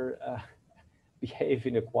are behave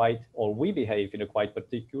in a quite, or we behave in a quite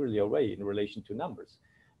particular way in relation to numbers,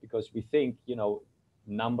 because we think, you know,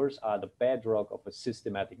 numbers are the bedrock of a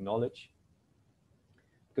systematic knowledge,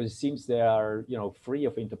 because it seems they are, you know, free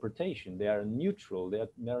of interpretation. They are neutral. They are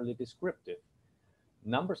merely descriptive.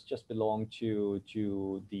 Numbers just belong to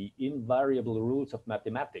the invariable rules of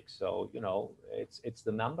mathematics. So, you know, it's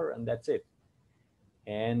the number and that's it.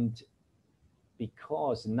 And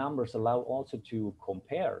because numbers allow also to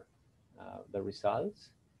compare the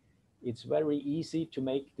results, it's very easy to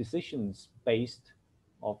make decisions based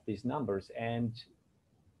off these numbers and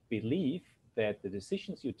believe that the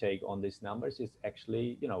decisions you take on these numbers is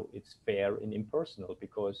actually, you know, it's fair and impersonal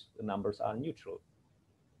because the numbers are neutral.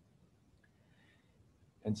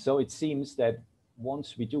 And so it seems that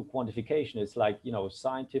once we do quantification, it's like, you know,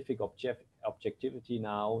 scientific objectivity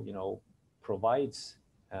now, you know, provides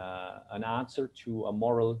an answer to a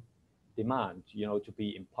moral demand, you know, to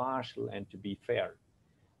be impartial and to be fair.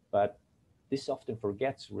 But this often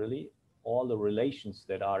forgets really all the relations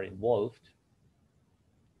that are involved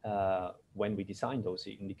when we design those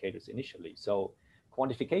indicators initially. So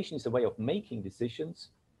quantification is a way of making decisions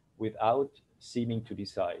without seeming to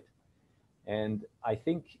decide. And I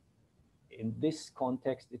think in this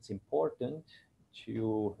context, it's important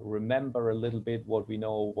to remember a little bit what we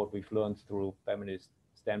know, what we've learned through feminist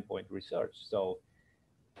standpoint research. So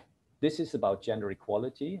this is about gender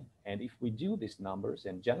equality. And if we do these numbers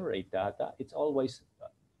and generate data, it's always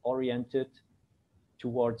oriented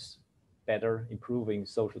towards better improving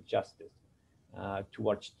social justice,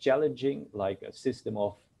 towards challenging like a system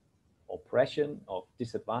of oppression, of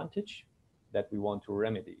disadvantage that we want to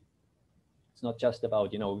remedy. It's not just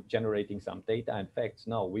about, you know, generating some data and facts.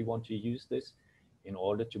 No, we want to use this in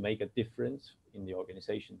order to make a difference in the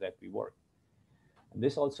organization that we work. And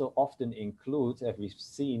this also often includes, as we've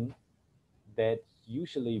seen, that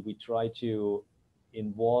usually we try to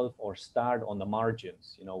involve or start on the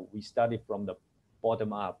margins. You know, we study from the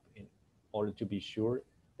bottom up in order to be sure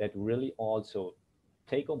that really also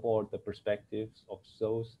take on board the perspectives of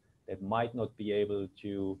those that might not be able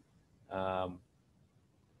to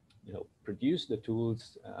you know, produce the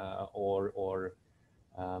tools or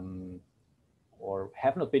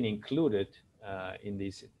have not been included in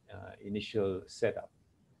this initial setup.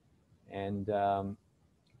 And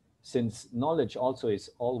since knowledge also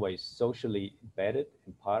is always socially embedded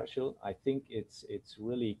and partial, I think it's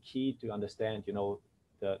really key to understand, you know,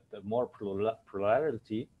 the more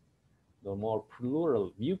plurality, the more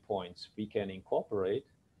plural viewpoints we can incorporate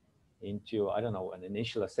into, I don't know, an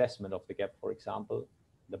initial assessment of the gap, for example,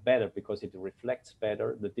 the better, because it reflects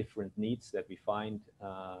better the different needs that we find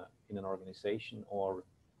in an organization or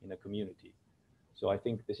in a community. So I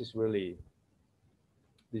think this is really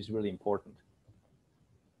important.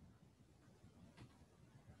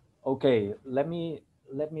 Okay, let me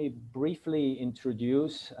briefly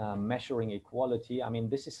introduce measuring equality. I mean,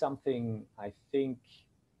 this is something I think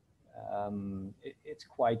it's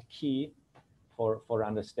quite key for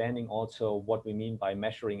understanding also what we mean by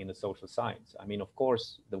measuring in the social science. I mean, of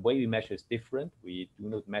course, the way we measure is different. We do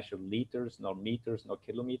not measure liters, nor meters, nor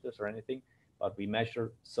kilometers or anything, but we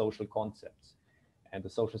measure social concepts. And the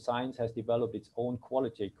social science has developed its own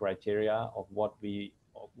quality criteria of what it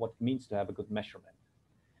means to have a good measurement.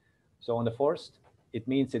 So on the first, it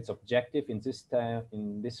means it's objective in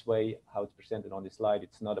this way, how it's presented on this slide.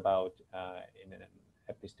 It's not about in an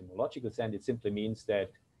epistemological sense. It simply means that,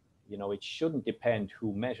 you know, it shouldn't depend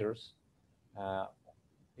who measures. The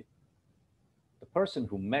person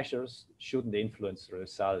who measures shouldn't influence the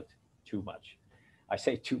result too much. I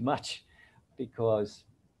say too much because,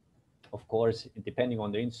 of course, depending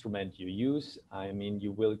on the instrument you use, I mean,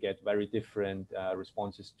 you will get very different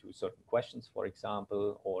responses to certain questions, for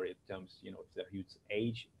example, or in terms, you know, if there's a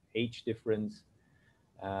huge age difference.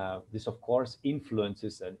 This, of course,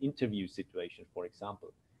 influences an interview situation, for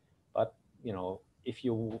example. But, you know, if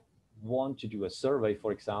you want to do a survey,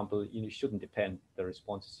 for example, you shouldn't depend, the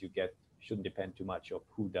responses you get shouldn't depend too much of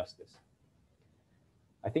who does this.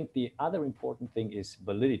 I think the other important thing is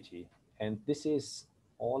validity. And this is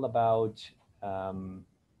all about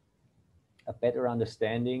a better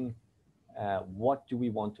understanding what do we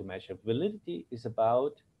want to measure. Validity is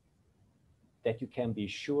about that you can be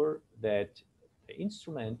sure that the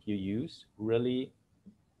instrument you use really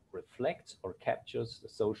reflects or captures the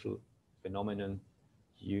social phenomenon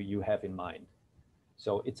you have in mind.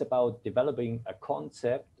 So it's about developing a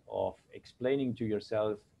concept of explaining to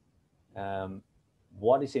yourself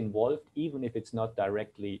what is involved, even if it's not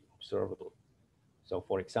directly observable. So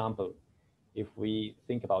for example, if we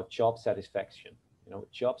think about job satisfaction, you know,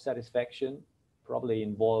 job satisfaction probably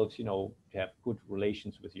involves, you know, to have good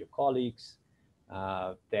relations with your colleagues,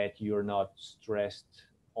 that you're not stressed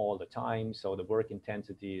all the time, so the work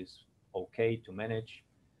intensity is okay to manage.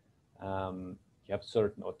 You have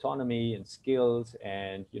certain autonomy and skills,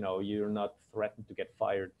 and, you know, you're not threatened to get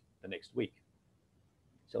fired the next week.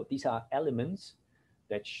 So these are elements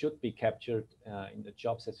that should be captured in the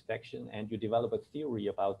job satisfaction, and you develop a theory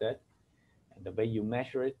about that. And the way you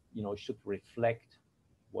measure it, you know, should reflect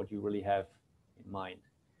what you really have in mind.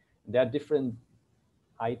 And there are different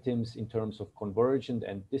items in terms of convergent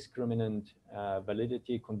and discriminant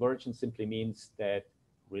validity. Convergent simply means that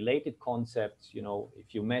related concepts, you know,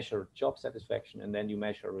 if you measure job satisfaction and then you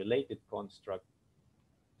measure a related construct,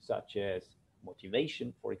 such as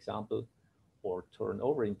motivation, for example, or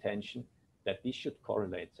turnover intention, that this should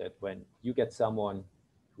correlate. That when you get someone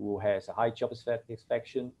who has a high job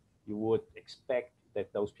satisfaction, you would expect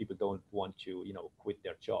that those people don't want to, you know, quit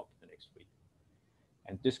their job the next week.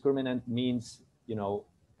 And discriminant means, you know,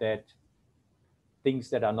 that things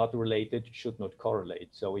that are not related should not correlate.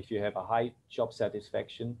 So if you have a high job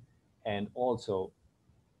satisfaction and also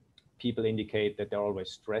people indicate that they're always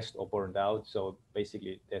stressed or burned out, so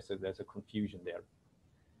basically there's a confusion there.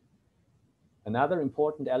 Another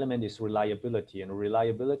important element is reliability, and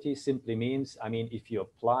reliability simply means, I mean, if you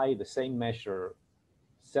apply the same measure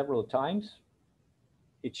several times,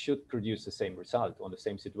 it should produce the same result on the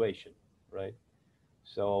same situation, right?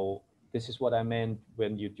 So this is what I meant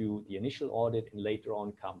when you do the initial audit and later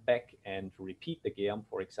on come back and repeat the GEAM,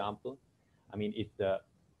 for example. I mean, if the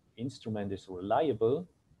instrument is reliable,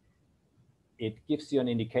 it gives you an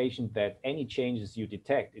indication that any changes you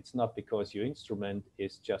detect, it's not because your instrument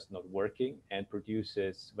is just not working and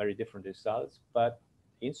produces very different results, but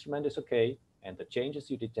the instrument is okay, and the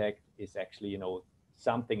changes you detect is actually, you know,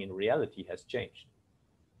 something in reality has changed.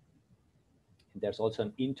 And there's also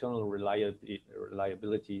an internal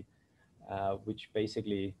reliability which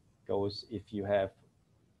basically goes if you have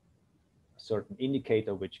certain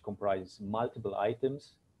indicator which comprises multiple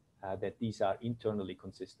items, that these are internally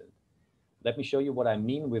consistent. Let me show you what I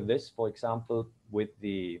mean with this. For example, with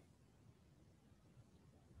the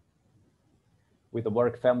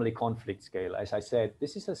work-family conflict scale. As I said,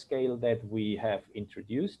 this is a scale that we have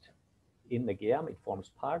introduced in the GEAM. It forms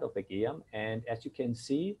part of the GEAM. And as you can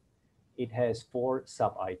see, it has 4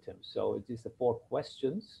 sub-items. So it is the 4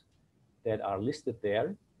 questions that are listed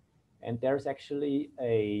there. And there's actually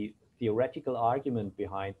a theoretical argument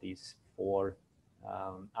behind these 4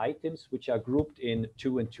 items, which are grouped in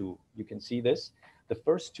 2 and 2. You can see this. The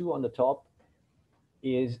first 2 on the top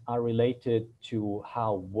are related to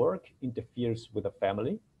how work interferes with a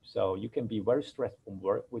family. So you can be very stressed from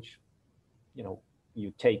work, which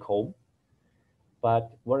you take home.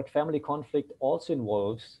 But work-family conflict also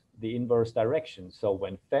involves the inverse direction. So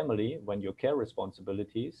when your care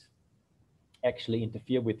responsibilities actually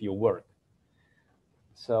interfere with your work.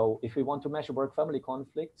 So if we want to measure work-family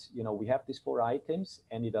conflicts, we have these 4 items,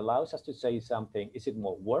 and it allows us to say something. Is it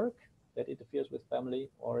more work that interferes with family,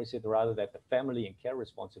 or is it rather that the family and care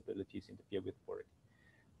responsibilities interfere with work?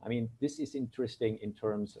 I mean, this is interesting in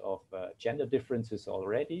terms of gender differences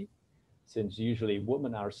already, since usually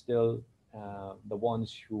women are still the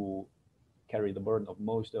ones who carry the burden of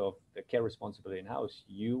most of the care responsibility in-house.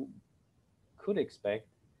 You could expect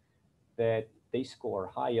that they score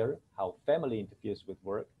higher how family interferes with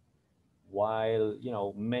work, while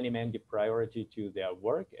many men give priority to their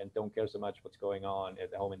work and don't care so much what's going on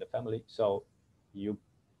at home in the family. So you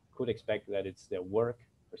could expect that it's their work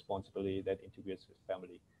responsibility that interferes with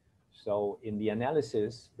family. So in the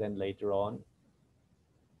analysis, then later on,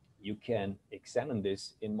 you can examine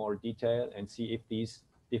this in more detail and see if these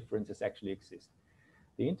differences actually exist.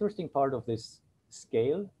 The interesting part of this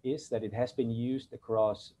scale is that it has been used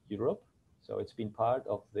across Europe. So it's been part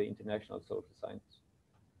of the International Social Science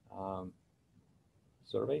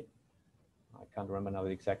Survey. I can't remember now the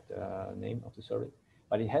exact name of the survey,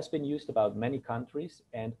 but it has been used about many countries,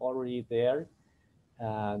 and already there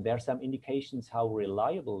are some indications how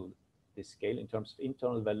reliable this scale in terms of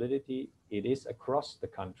internal validity it is across the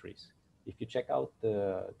countries. If you check out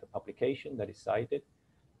the publication that is cited,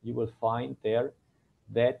 you will find there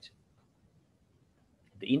that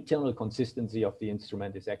the internal consistency of the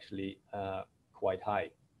instrument is actually quite high.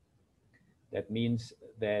 That means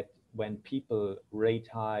that when people rate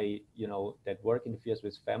high, that work interferes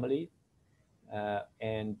with family,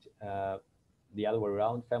 and the other way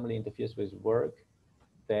around, family interferes with work,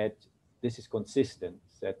 that this is consistent,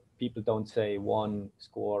 that people don't say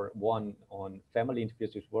score 1 on family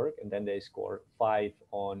interferes with work, and then they score 5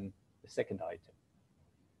 on the second item.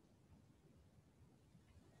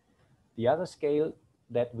 The other scale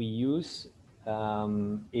that we use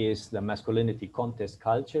is the masculinity contest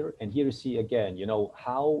culture. And here you see again,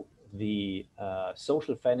 how the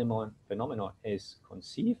social phenomenon is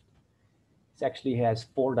conceived. It actually has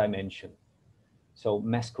 4 dimensions. So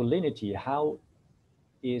masculinity, how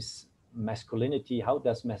does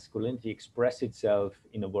masculinity express itself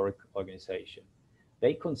in a work organization?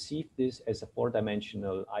 They conceive this as a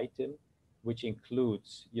 4-dimensional item, which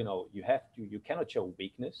includes, you cannot show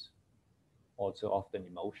weakness, also often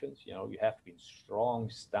emotions, you have to be strong,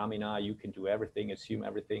 stamina, you can do everything, assume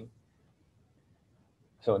everything.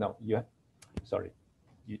 So no,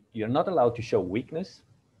 you're not allowed to show weakness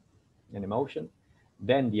and emotion.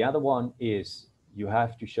 Then the other one is you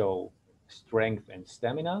have to show strength and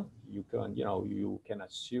stamina. You can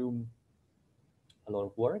assume a lot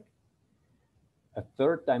of work. A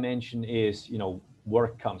third dimension is,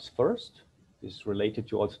 work comes first. This is related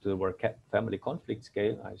to also to the work-family conflict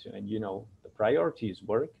scale. And the priority is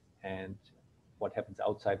work, and what happens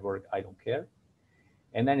outside work, I don't care.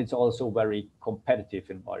 And then it's also a very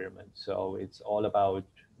competitive environment. So it's all about,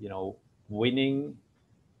 winning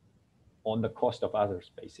on the cost of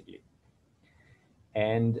others, basically.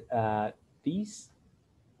 And these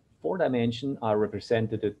 4 dimensions are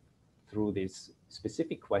represented through these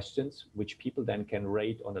specific questions, which people then can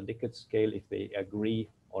rate on a Likert scale if they agree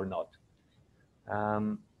or not.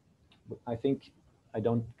 I think I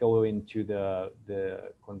don't go into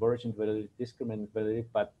the convergent validity, discriminant validity,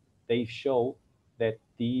 but they show that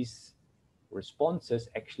these responses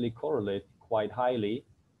actually correlate quite highly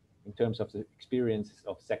in terms of the experiences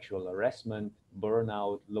of sexual harassment,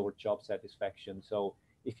 burnout, lower job satisfaction. So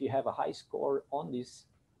if you have a high score on these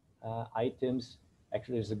items,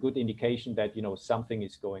 actually there's a good indication that something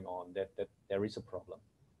is going on, that there is a problem.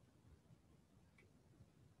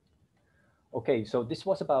 Okay, so this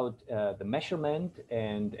was about the measurement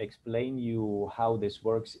and explain you how this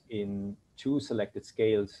works in 2 selected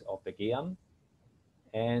scales of the GEAM.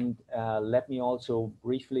 And let me also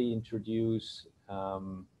briefly introduce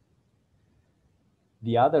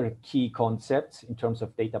the other key concepts in terms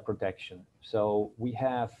of data protection. So we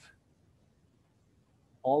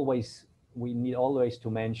need always to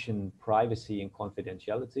mention privacy and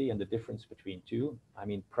confidentiality and the difference between two. I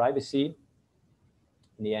mean, privacy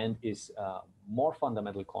in the end is a more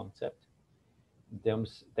fundamental concept in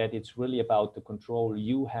terms that it's really about the control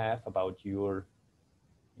you have about your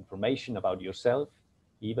information, about yourself,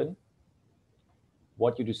 even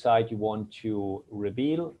what you decide you want to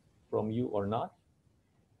reveal from you or not.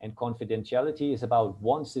 And confidentiality is about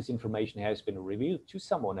once this information has been revealed to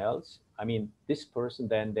someone else, I mean, this person,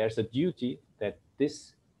 then there's a duty that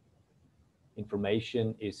this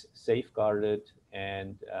information is safeguarded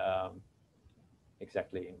and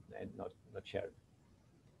exactly, and not shared.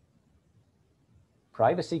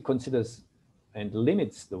 Privacy considers and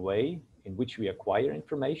limits the way in which we acquire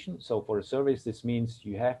information. So for a service, this means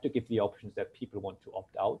you have to give the options that people want to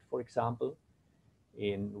opt out, for example.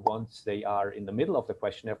 Once they are in the middle of the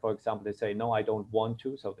questionnaire, for example, they say, no, I don't want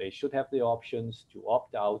to. So they should have the options to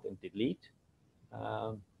opt out and delete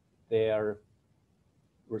their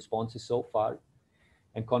responses so far.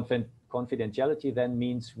 And confidentiality then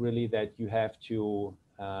means really that you have to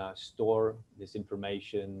store this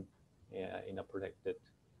information in a protected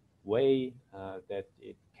way, that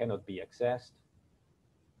it cannot be accessed.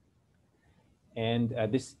 And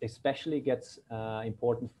this especially gets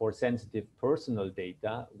important for sensitive personal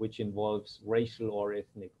data, which involves racial or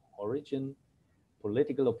ethnic origin,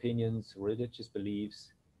 political opinions, religious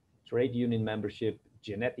beliefs, trade union membership,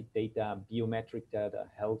 genetic data, biometric data,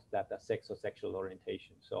 health data, sex or sexual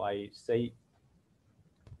orientation. So I say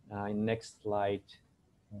in next slide,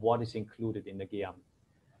 what is included in the GEAM.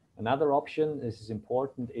 Another option, this is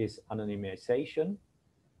important, is anonymization.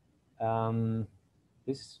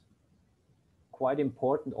 This is quite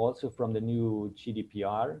important also from the new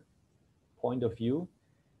GDPR point of view,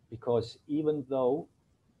 because even though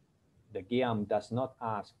the GEAM does not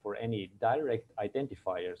ask for any direct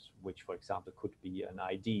identifiers, which for example could be an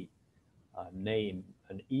ID, a name,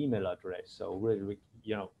 an email address, so really,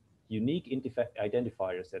 unique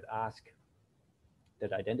identifiers that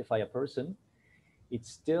identify a person, it's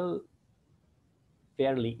still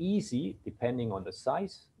fairly easy, depending on the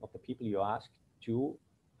size of the people you ask, to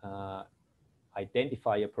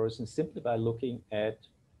identify a person simply by looking at,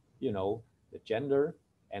 the gender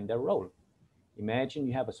and their role. Imagine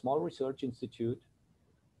you have a small research institute,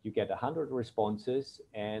 you get 100 responses,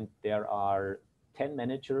 and there are 10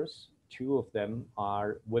 managers, 2 of them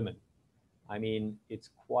are women. I mean, it's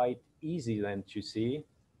quite easy then to see,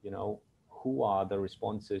 who are the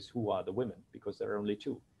responses, who are the women, because there are only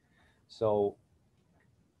 2. So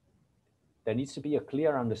there needs to be a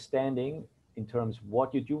clear understanding in terms of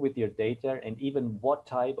what you do with your data and even what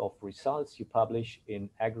type of results you publish in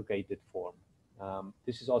aggregated form.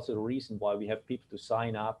 This is also the reason why we have people to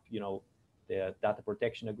sign up, the data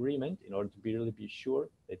protection agreement in order to really be sure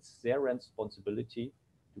it's their responsibility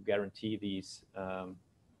to guarantee these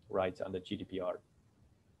rights under GDPR.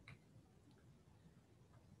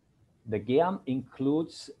 The GEAM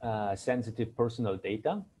includes sensitive personal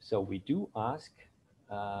data. So we do ask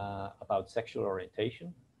about sexual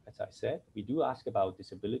orientation, as I said. We do ask about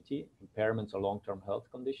disability, impairments, or long-term health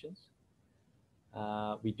conditions.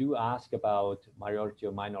 We do ask about majority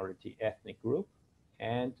or minority ethnic group,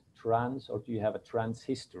 and trans, or do you have a trans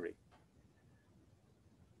history?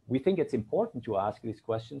 We think it's important to ask these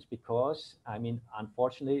questions because, I mean,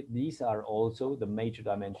 unfortunately, these are also the major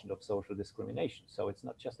dimension of social discrimination. So it's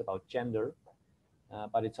not just about gender,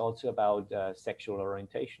 but it's also about sexual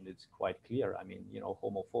orientation. It's quite clear. I mean,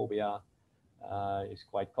 homophobia is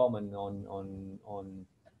quite common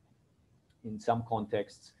in some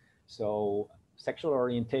contexts. So sexual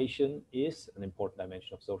orientation is an important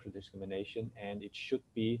dimension of social discrimination, and it should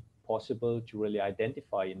be possible to really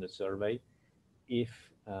identify in the survey if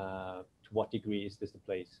to what degree is this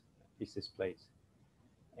place.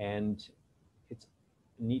 And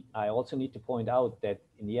I also need to point out that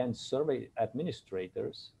in the end, survey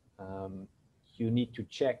administrators, you need to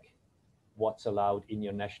check what's allowed in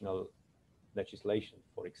your national legislation.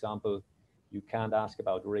 For example, you can't ask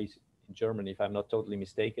about race in Germany, if I'm not totally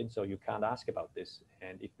mistaken, so you can't ask about this.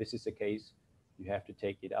 And if this is the case, you have to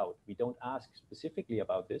take it out. We don't ask specifically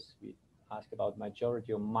about this. We ask about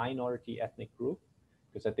majority or minority ethnic group,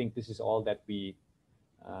 because I think this is all that we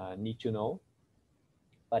need to know.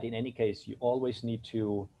 But in any case, you always need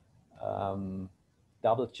to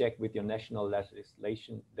double check with your national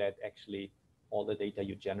legislation that actually all the data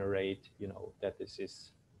you generate, that this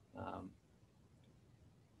is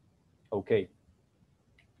okay.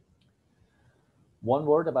 One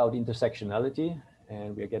word about intersectionality,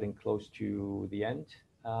 and we're getting close to the end.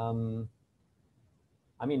 I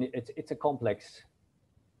mean, it's a complex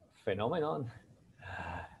phenomenon.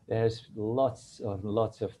 There's lots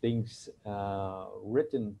of things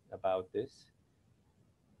written about this.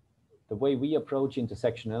 The way we approach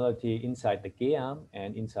intersectionality inside the GEAM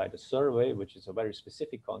and inside the survey, which is a very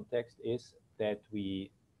specific context, is that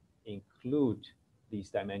we include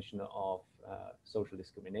these dimensions of social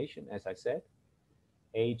discrimination, as I said,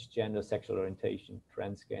 age, gender, sexual orientation,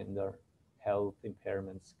 transgender, health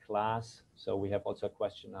impairments, class. So we have also a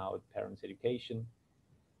question now, parents' education,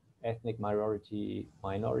 ethnic minority,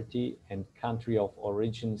 and country of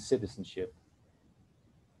origin citizenship.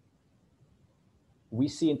 We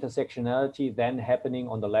see intersectionality then happening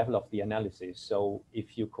on the level of the analysis. So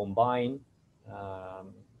if you combine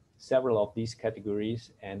several of these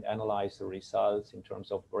categories and analyze the results in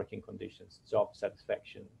terms of working conditions, job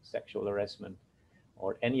satisfaction, sexual harassment,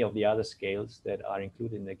 or any of the other scales that are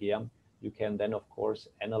included in the GEAM, you can then, of course,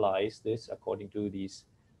 analyze this according to these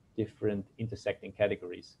different intersecting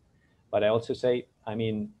categories. But I also say, I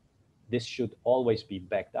mean, this should always be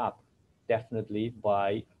backed up, definitely, by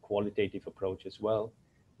a qualitative approach as well,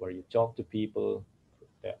 where you talk to people,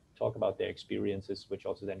 talk about their experiences, which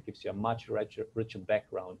also then gives you a much richer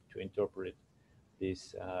background to interpret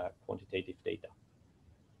this quantitative data.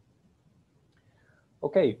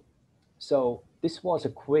 Okay, so this was a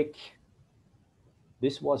quick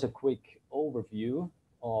overview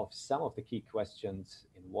of some of the key questions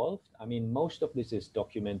involved. I mean, most of this is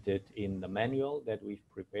documented in the manual that we've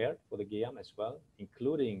prepared for the GEAM as well,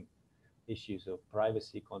 including issues of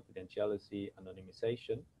privacy, confidentiality,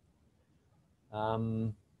 anonymization.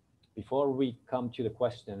 Before we come to the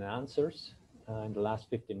question and answers in the last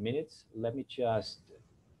 15 minutes, let me just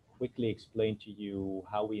quickly explain to you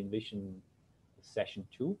how we envision session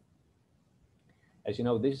 2. As you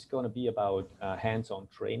know, this is going to be about hands-on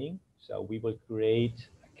training. So we will create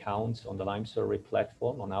accounts on the Lime Survey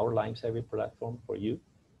platform, on our Lime Survey platform for you.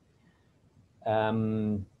 I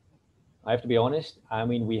have to be honest, I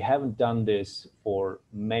mean, we haven't done this for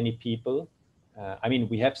many people. I mean,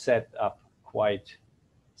 we have set up quite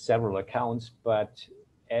several accounts, but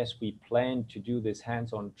as we plan to do this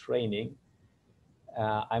hands-on training,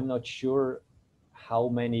 I'm not sure how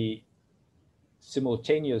many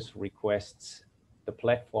simultaneous requests the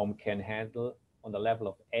platform can handle on the level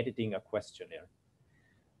of editing a questionnaire.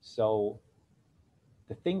 So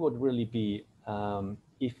the thing would really be,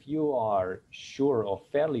 if you are sure or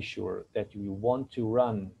fairly sure that you want to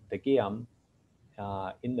run the GEAM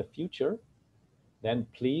in the future, then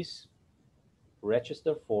please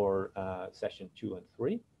register for session 2 and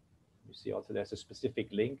 3. You see also there's a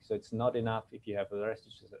specific link, so it's not enough if you have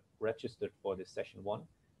registered for this session 1.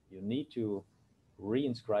 You need to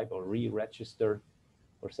reinscribe or re-register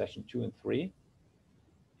for session 2 and 3.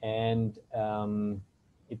 And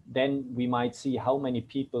then we might see how many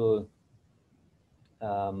people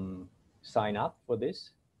sign up for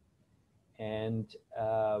this. And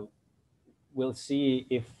we'll see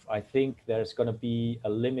if I think there's going to be a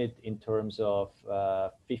limit in terms of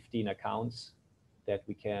 15 accounts that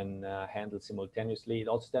we can handle simultaneously. It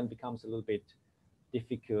also then becomes a little bit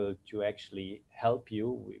difficult to actually help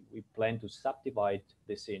you. We plan to subdivide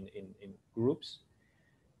this in groups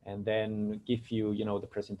and then give you, you know, the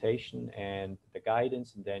presentation and the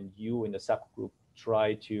guidance, and then you in the subgroup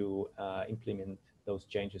try to implement those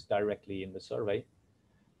changes directly in the survey.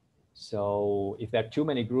 So if there are too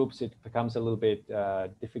many groups, it becomes a little bit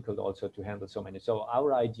difficult also to handle so many. So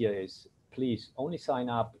our idea is, please only sign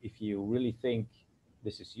up if you really think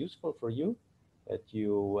this is useful for you, that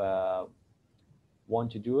you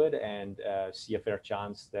want to do it and see a fair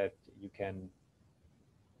chance that you can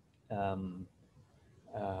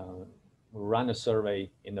run a survey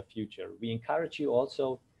in the future. We encourage you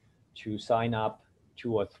also to sign up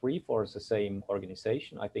 2 or 3 for the same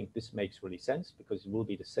organization. I think this makes really sense because it will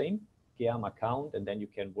be the same GEAM account, and then you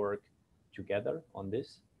can work together on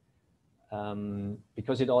this.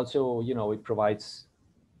 Because it also, you know, it provides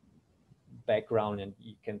background and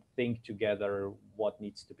you can think together what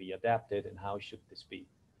needs to be adapted and how should this be.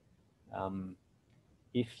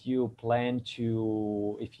 If you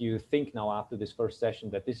think now after this first session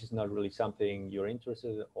that this is not really something you're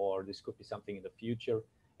interested in, or this could be something in the future,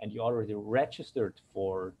 and you already registered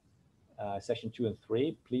for session 2 and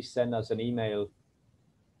 3, please send us an email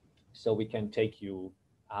so we can take you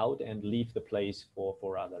out and leave the place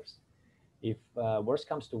for others. If worse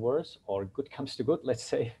comes to worse, or good comes to good, let's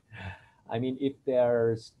say, I mean, if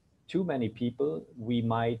there's too many people, we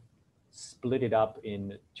might split it up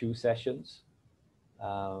in 2 sessions.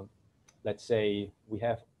 let's say we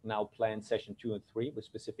have now planned session 2 and 3 with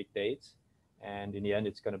specific dates. And in the end,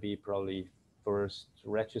 it's going to be probably first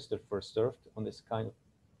registered, first served on this kind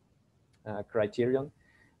of criterion.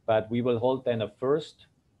 But we will hold then a first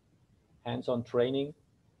hands-on training,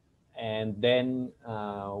 and then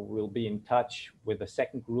we'll be in touch with a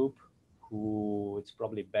second group who it's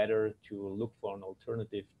probably better to look for an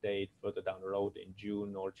alternative date further down the road in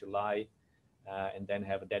June or July, and then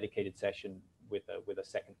have a dedicated session with a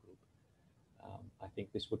second group. I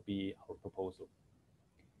think this would be our proposal.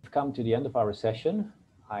 We've come to the end of our session.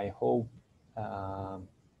 I hope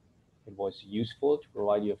it was useful to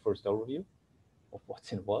provide you a first overview of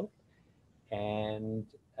what's involved. And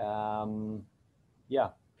yeah,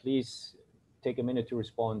 please take a minute to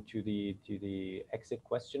respond to the exit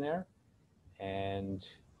questionnaire. And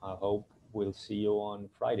I hope we'll see you on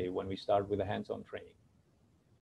Friday when we start with the hands-on training.